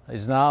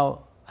 has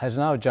now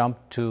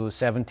jumped to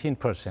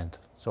 17%,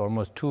 so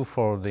almost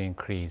twofold the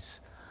increase.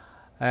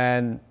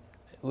 And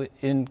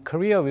in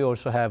Korea, we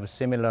also have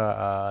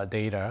similar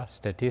data,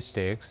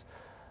 statistics,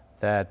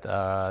 that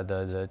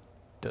the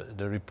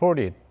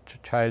reported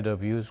child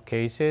abuse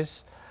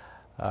cases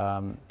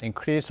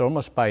increased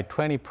almost by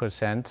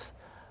 20%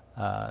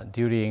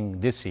 during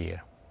this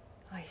year.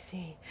 I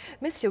see.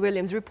 Mr.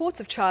 Williams,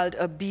 reports of child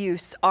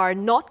abuse are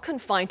not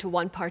confined to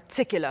one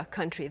particular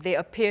country. They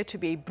appear to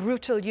be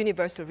brutal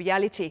universal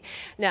reality.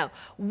 Now,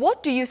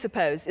 what do you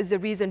suppose is the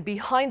reason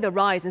behind the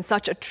rise in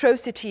such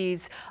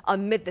atrocities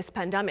amid this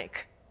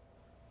pandemic?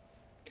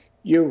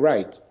 You're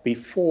right.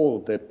 Before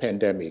the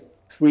pandemic,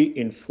 3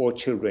 in 4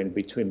 children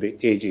between the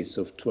ages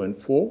of 2 and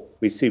 4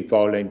 receive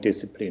violent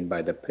discipline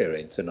by the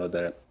parents and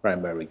other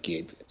primary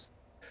caregivers.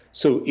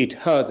 So it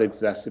has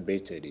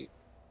exacerbated it.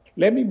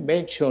 Let me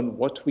mention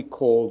what we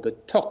call the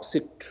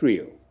toxic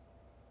trio: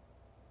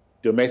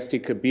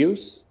 domestic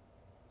abuse,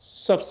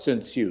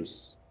 substance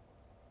use,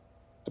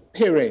 a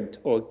parent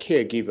or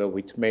caregiver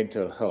with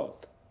mental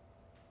health.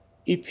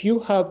 If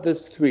you have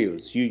these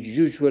trios, you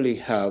usually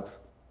have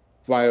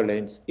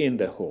violence in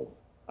the home,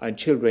 and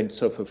children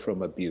suffer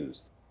from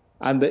abuse.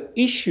 And the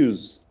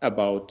issues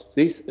about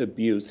this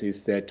abuse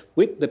is that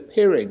with the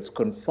parents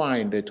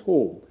confined at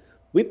home,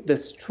 with the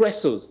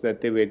stressors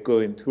that they were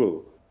going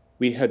through,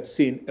 we had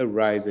seen a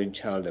rise in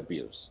child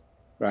abuse,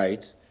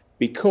 right?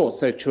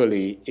 Because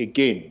actually,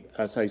 again,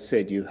 as I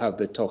said, you have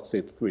the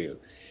toxic trio.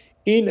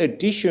 In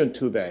addition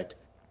to that,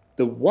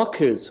 the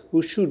workers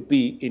who should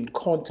be in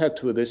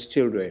contact with these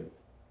children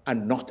are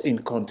not in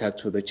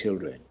contact with the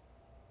children,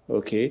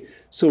 okay?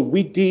 So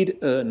we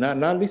did an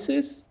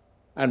analysis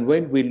And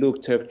when we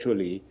looked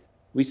actually,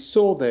 we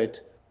saw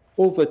that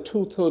over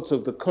 2/3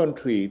 of the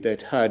country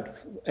that had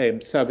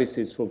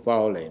services for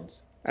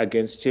violence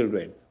against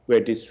children were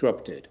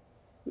disrupted.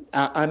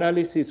 Our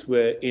analysis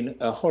were in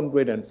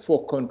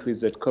 104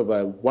 countries that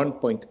cover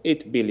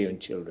 1.8 billion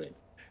children.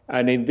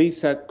 And in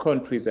these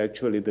countries,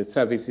 actually, the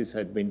services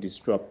had been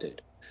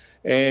disrupted.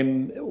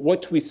 And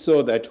what we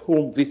saw that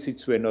home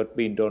visits were not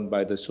being done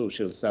by the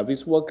social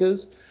service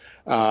workers.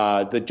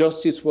 The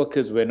justice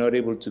workers were not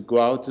able to go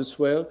out as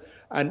well.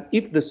 And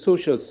if the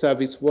social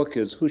service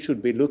workers who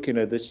should be looking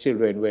at these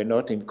children were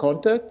not in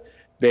contact,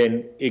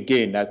 then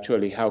again,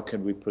 actually, how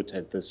can we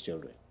protect these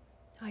children?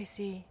 I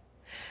see.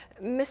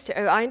 Mr.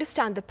 O, I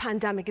understand the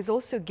pandemic is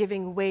also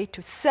giving way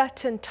to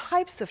certain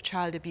types of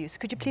child abuse.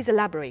 Could you please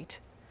elaborate?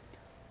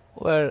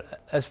 Well,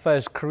 as far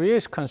as Korea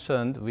is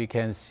concerned, we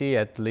can see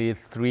at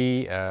least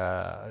three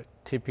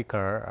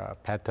typical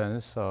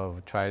patterns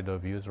of child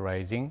abuse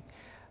rising.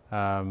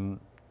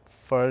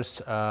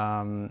 First,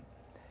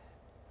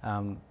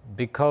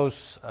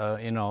 because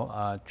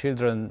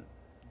children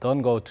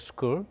don't go to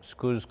school,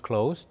 school's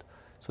closed,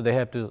 so they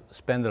have to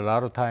spend a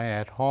lot of time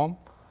at home,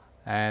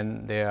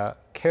 and their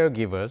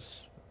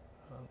caregivers,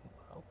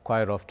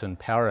 quite often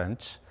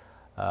parents,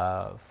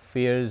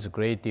 feels a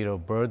great deal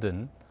of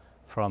burden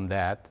from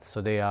that, so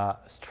they are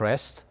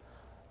stressed,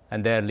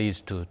 and that leads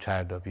to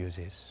child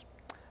abuses.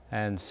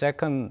 And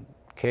second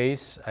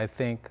case, I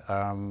think,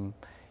 a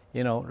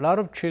lot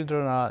of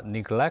children are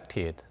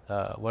neglected,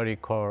 what we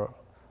call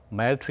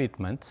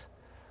maltreatment,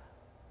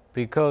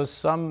 because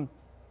some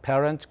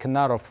parents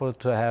cannot afford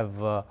to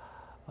have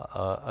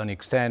an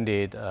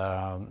extended,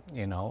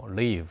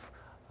 leave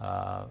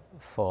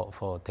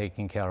for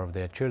taking care of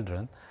their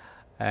children,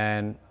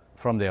 and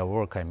from their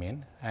work, I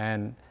mean,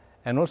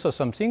 and also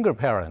some single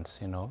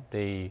parents,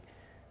 they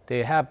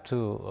have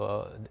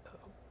to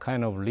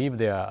kind of leave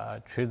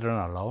their children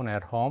alone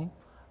at home,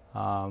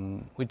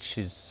 which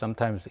is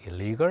sometimes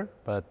illegal,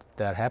 but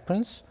that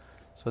happens.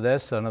 So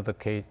that's another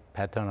case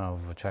pattern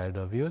of child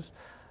abuse.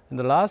 And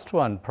the last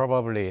one,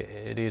 probably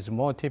it is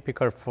more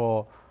typical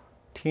for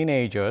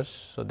teenagers.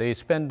 So they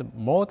spend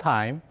more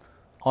time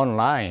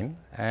online,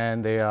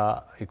 and they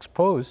are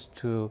exposed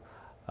to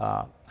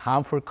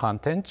harmful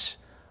contents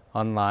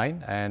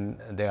online, and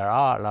there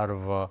are a lot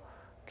of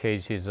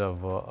cases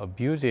of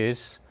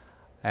abuses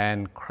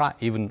and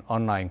even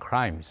online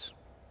crimes.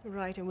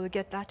 Right, and we'll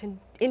get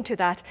into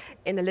that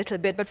in a little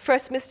bit. But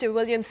first, Mr.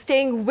 Williams,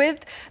 staying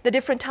with the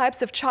different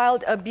types of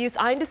child abuse,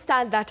 I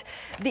understand that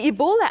the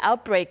Ebola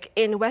outbreak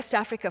in West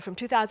Africa from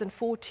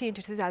 2014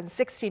 to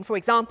 2016, for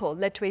example,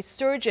 led to a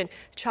surge in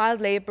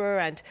child labor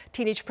and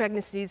teenage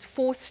pregnancies,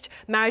 forced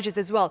marriages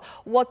as well.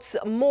 What's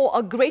more,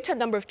 a greater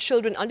number of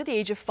children under the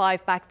age of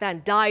 5 back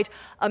then died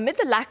amid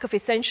the lack of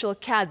essential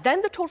care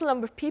than the total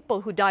number of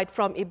people who died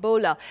from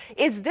Ebola.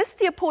 Is this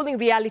the appalling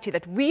reality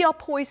that we are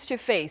poised to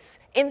face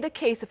in the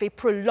case of a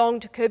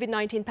prolonged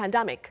COVID-19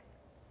 pandemic?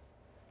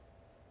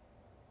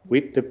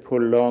 With the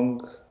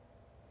prolonged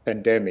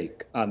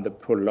pandemic and the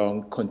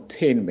prolonged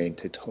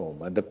containment at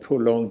home and the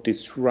prolonged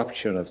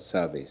disruption of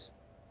service,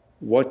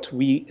 what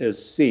we are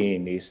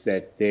seeing is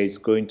that there is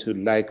going to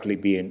likely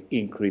be an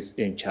increase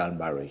in child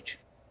marriage.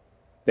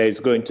 There is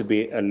going to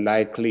be a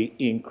likely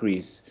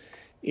increase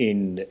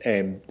in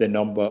the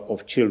number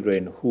of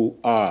children who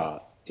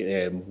are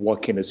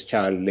working as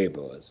child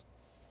laborers.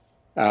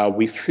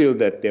 We feel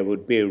that there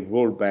would be a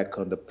rollback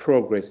on the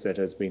progress that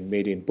has been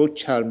made in both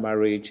child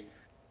marriage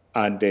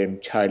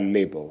and child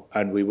labor,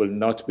 and we will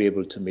not be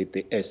able to meet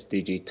the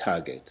SDG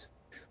target.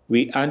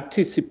 We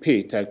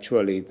anticipate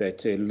actually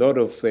that a lot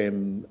of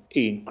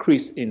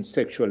increase in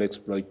sexual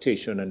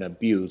exploitation and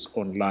abuse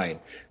online,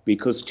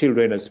 because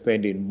children are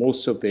spending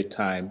most of their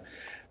time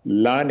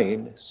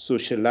learning,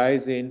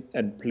 socializing,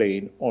 and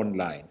playing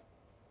online.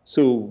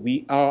 So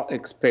we are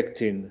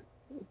expecting,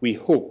 we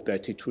hope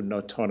that it will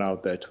not turn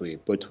out that way,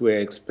 but we're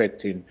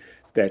expecting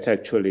that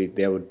actually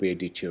there would be a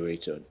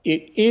deterioration.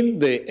 In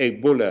the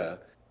Ebola,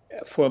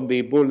 from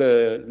the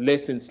Ebola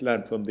lessons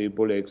learned from the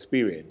Ebola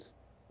experience,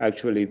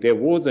 actually there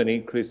was an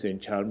increase in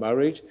child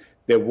marriage,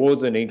 there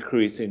was an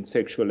increase in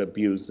sexual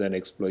abuse and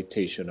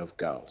exploitation of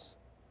girls.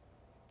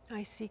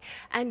 I see.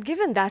 And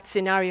given that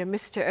scenario,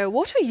 Mr. O,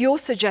 what are your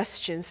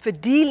suggestions for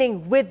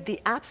dealing with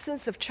the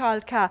absence of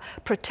childcare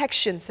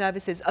protection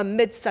services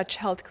amid such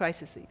health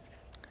crises?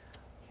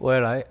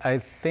 Well, I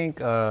think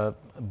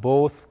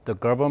both the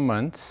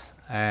government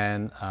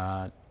and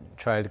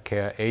child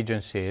care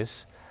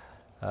agencies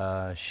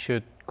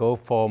should go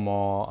for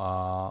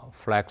more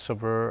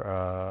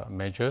flexible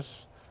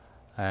measures,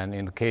 and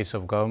in the case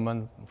of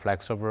government,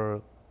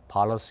 flexible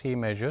policy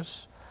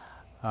measures,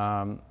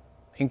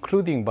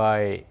 including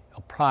by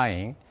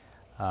applying,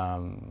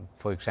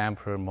 for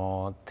example,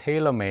 more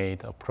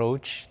tailor-made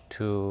approach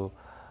to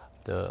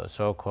the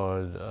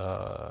so-called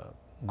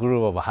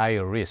group of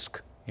higher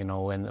risk.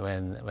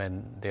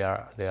 When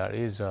there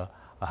is a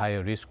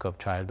higher risk of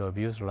child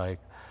abuse, like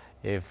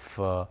if,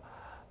 for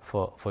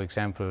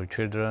example,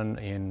 children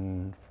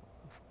in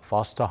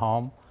foster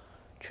home,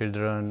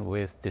 children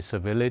with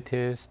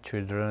disabilities,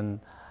 children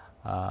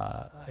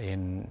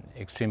in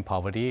extreme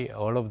poverty.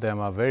 All of them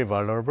are very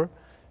vulnerable.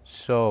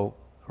 So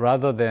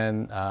rather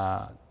than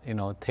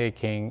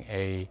taking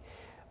a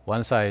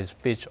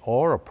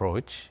one-size-fits-all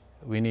approach,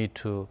 we need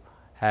to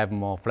have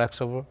more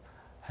flexible,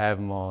 have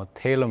more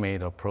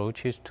tailor-made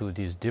approaches to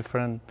these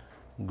different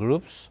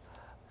groups.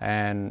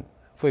 And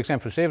for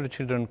example, Save the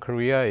Children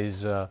Korea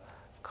is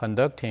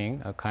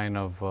conducting a kind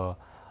of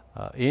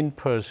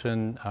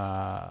in-person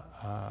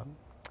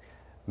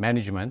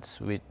management,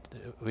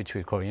 which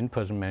we call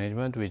in-person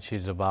management, which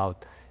is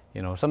about,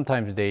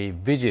 sometimes they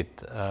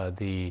visit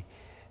the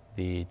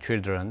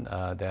children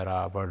that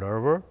are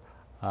vulnerable,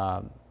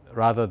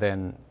 rather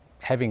than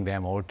having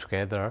them all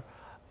together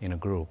in a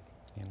group.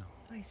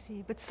 I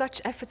see. But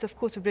such efforts, of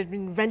course, have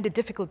been rendered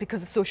difficult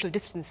because of social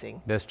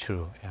distancing. That's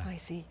true, yeah. I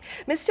see.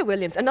 Mr.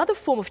 Williams, another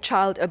form of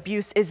child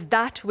abuse is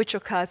that which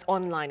occurs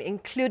online,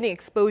 including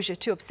exposure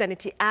to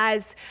obscenity,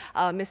 as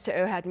Mr.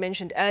 O had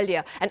mentioned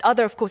earlier, and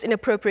other, of course,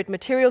 inappropriate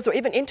materials or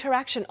even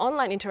interaction,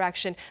 online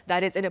interaction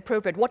that is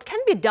inappropriate. What can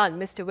be done,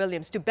 Mr.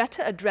 Williams, to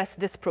better address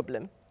this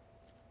problem?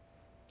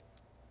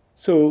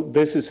 So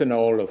this is an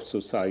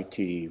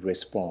all-of-society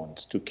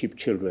response to keep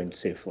children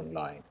safe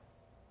online.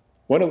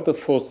 One of the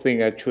first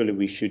things actually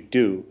we should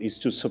do is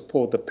to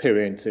support the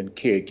parents and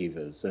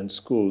caregivers and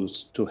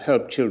schools to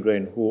help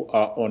children who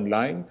are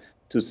online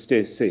to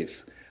stay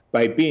safe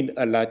by being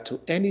alert to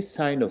any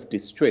sign of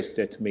distress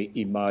that may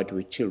emerge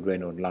with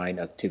children online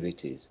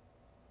activities.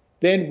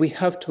 Then we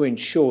have to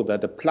ensure that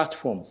the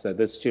platforms that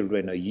these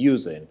children are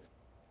using,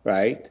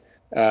 right,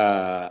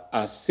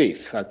 are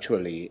safe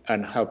actually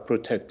and have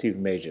protective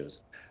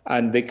measures.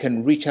 And they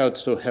can reach out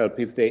to help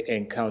if they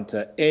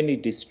encounter any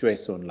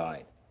distress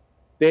online.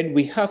 Then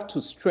we have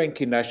to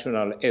strengthen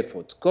national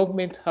efforts.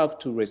 Government have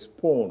to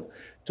respond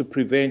to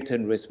prevent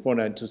and respond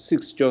and to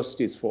seek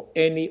justice for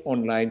any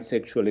online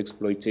sexual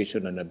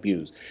exploitation and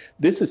abuse.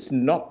 This is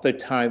not the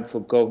time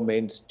for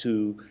governments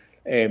to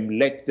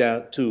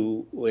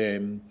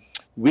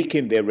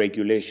weaken their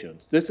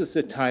regulations. This is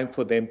a time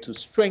for them to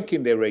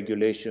strengthen their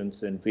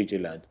regulations and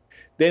vigilance.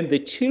 Then the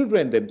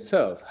children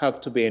themselves have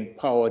to be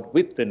empowered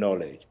with the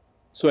knowledge.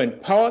 So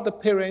empower the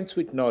parents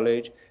with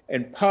knowledge,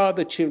 empower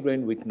the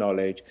children with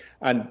knowledge,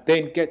 and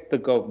then get the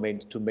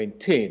government to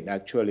maintain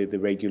actually the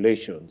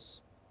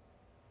regulations.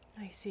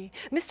 I see.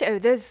 Mr. O,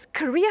 does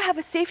Korea have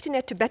a safety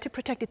net to better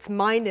protect its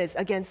minors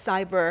against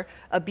cyber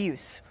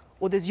abuse?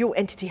 Or does your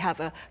entity have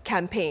a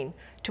campaign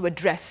to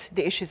address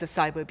the issues of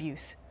cyber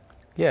abuse?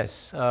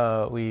 Yes,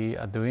 we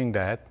are doing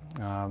that.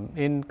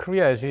 In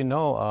Korea, as you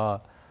know,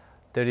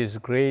 there is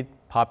great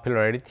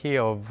popularity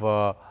of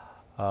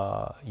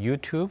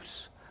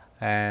YouTubes.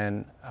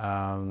 And,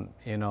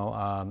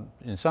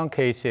 in some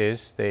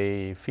cases,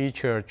 they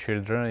feature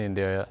children in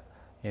their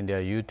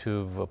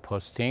YouTube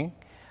posting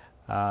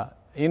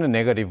in a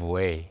negative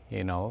way.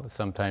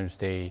 Sometimes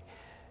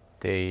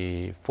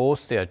they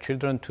force their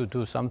children to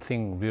do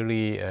something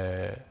really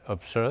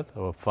absurd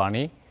or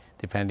funny,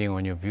 depending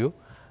on your view,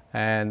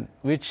 and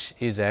which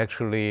is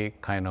actually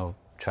kind of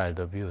child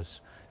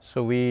abuse.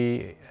 So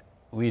we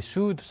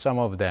sued some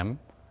of them,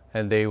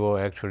 and they were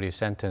actually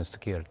sentenced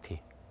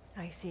guilty.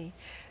 I see.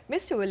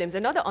 Mr. Williams,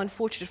 another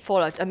unfortunate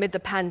fallout amid the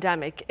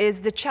pandemic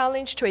is the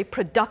challenge to a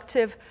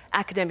productive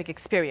academic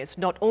experience.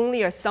 Not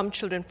only are some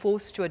children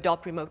forced to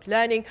adopt remote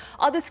learning,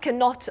 others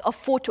cannot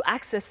afford to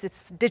access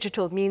its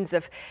digital means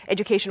of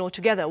education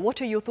altogether.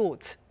 What are your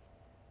thoughts?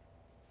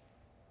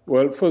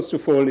 Well, first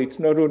of all, it's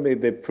not only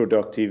the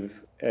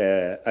productive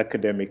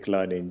academic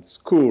learning.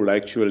 School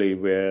actually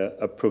were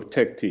a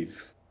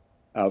protective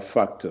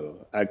factor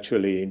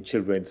actually in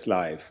children's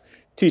life.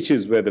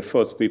 Teachers were the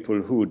first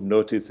people who would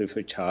notice if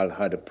a child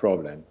had a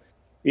problem.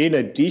 In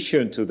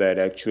addition to that,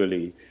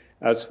 actually,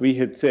 as we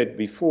had said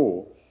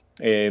before,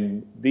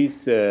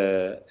 this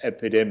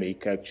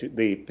epidemic,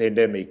 the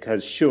pandemic,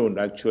 has shown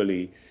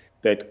actually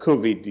that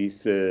COVID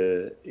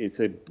is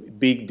a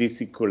big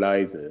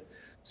disequalizer.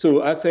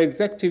 So as the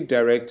executive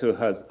director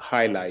has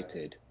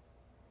highlighted,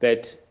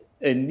 that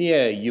a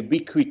near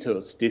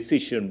ubiquitous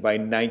decision by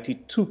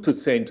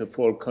 92% of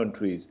all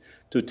countries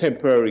to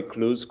temporarily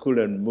close school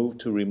and move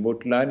to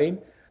remote learning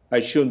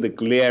has shown the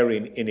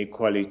glaring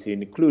inequality,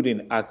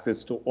 including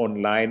access to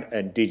online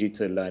and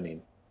digital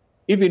learning.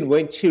 Even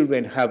when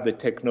children have the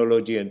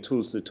technology and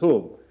tools at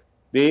home,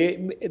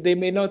 they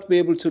may not be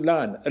able to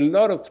learn. A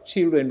lot of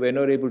children were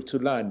not able to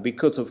learn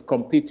because of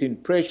competing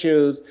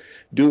pressures,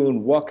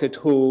 doing work at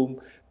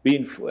home,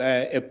 being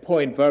a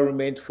poor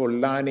environment for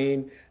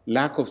learning,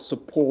 lack of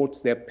support.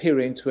 Their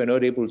parents were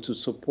not able to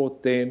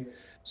support them.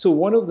 So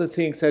one of the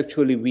things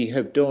actually we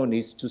have done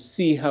is to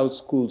see how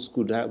schools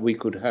we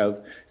could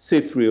have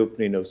safe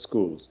reopening of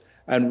schools.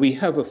 And we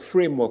have a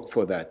framework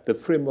for that, the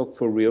framework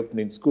for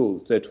reopening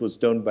schools that was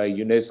done by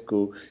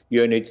UNESCO,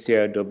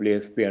 UNHCR,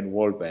 WFP, and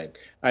World Bank.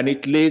 And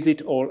it lays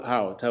it all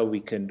out, how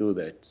we can do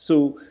that.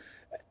 So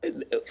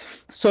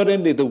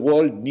suddenly the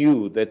world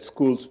knew that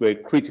schools were a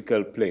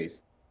critical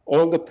place.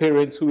 All the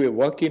parents who were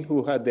working,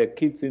 who had their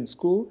kids in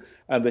school,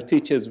 and the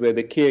teachers were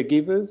the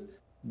caregivers,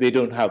 They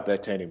don't have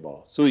that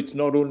anymore. So it's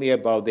not only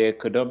about the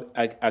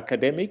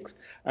academics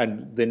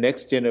and the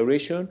next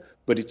generation,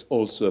 but it's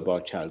also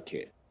about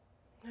childcare.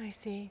 I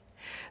see.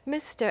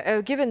 Mr.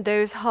 O, given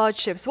those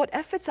hardships, what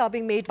efforts are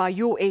being made by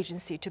your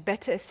agency to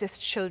better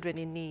assist children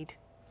in need?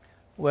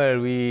 Well,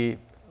 we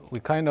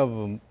kind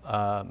of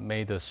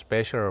made a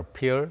special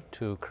appeal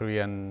to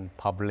Korean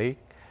public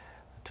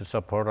to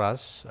support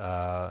us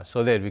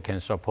so that we can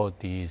support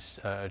these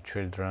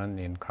children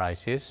in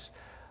crisis.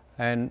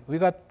 And we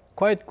got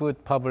quite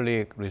good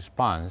public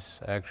response.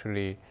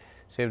 Actually,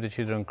 Save the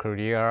Children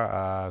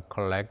Korea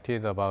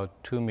collected about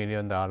 $2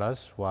 million,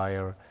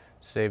 while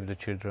Save the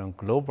Children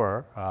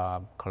Global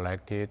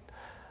collected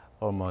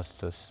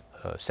almost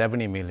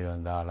 $70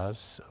 million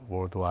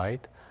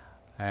worldwide.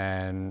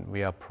 And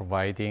we are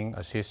providing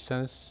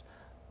assistance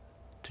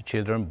to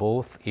children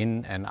both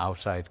in and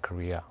outside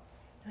Korea.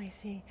 I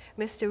see.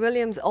 Mr.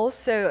 Williams,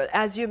 also,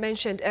 as you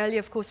mentioned earlier,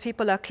 of course,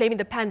 people are claiming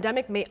the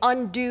pandemic may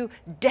undo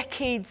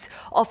decades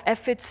of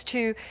efforts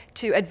to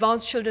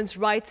advance children's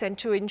rights and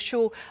to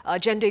ensure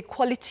gender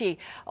equality.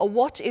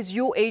 What is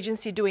your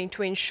agency doing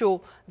to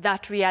ensure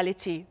that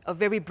reality? A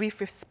very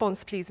brief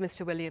response, please,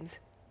 Mr. Williams.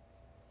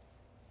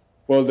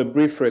 Well, the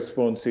brief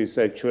response is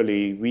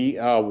actually we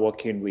are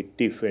working with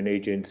different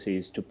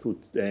agencies to put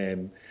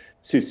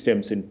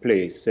systems in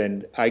place.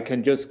 And I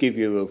can just give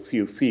you a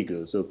few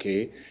figures,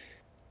 okay?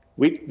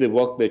 With the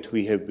work that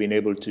we have been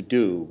able to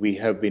do, we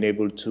have been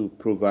able to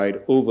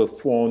provide over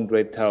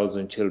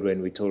 400,000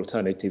 children with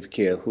alternative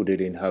care who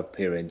didn't have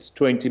parents.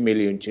 20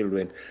 million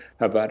children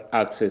have had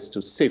access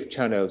to safe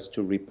channels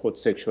to report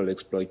sexual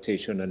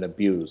exploitation and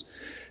abuse.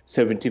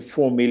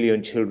 74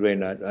 million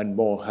children and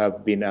more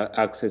have been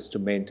access to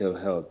mental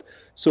health.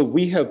 So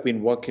we have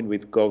been working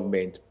with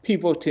government,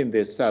 pivoting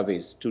their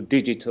service to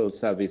digital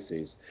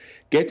services,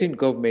 getting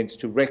governments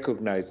to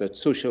recognize that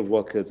social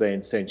workers are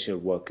essential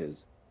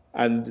workers.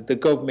 And the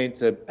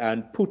government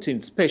and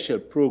putting special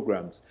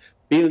programs,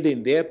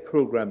 building their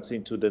programs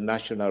into the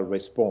national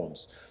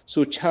response.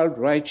 So child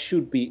rights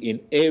should be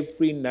in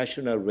every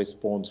national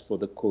response for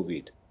the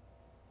COVID.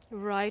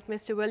 Right,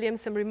 Mr.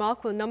 Williams, some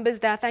remarkable numbers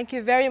there. Thank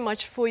you very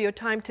much for your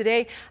time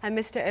today. And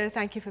Mr. O,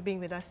 thank you for being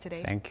with us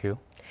today. Thank you.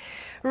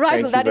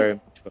 Right, well,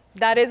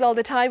 that is all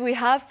the time we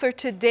have for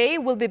today.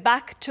 We'll be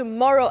back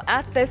tomorrow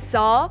at this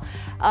hour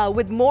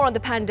with more on the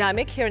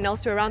pandemic here and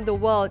elsewhere around the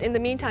world. In the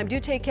meantime, do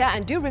take care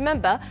and do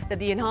remember that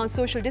the enhanced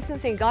social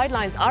distancing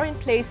guidelines are in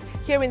place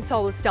here in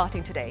Seoul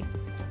starting today.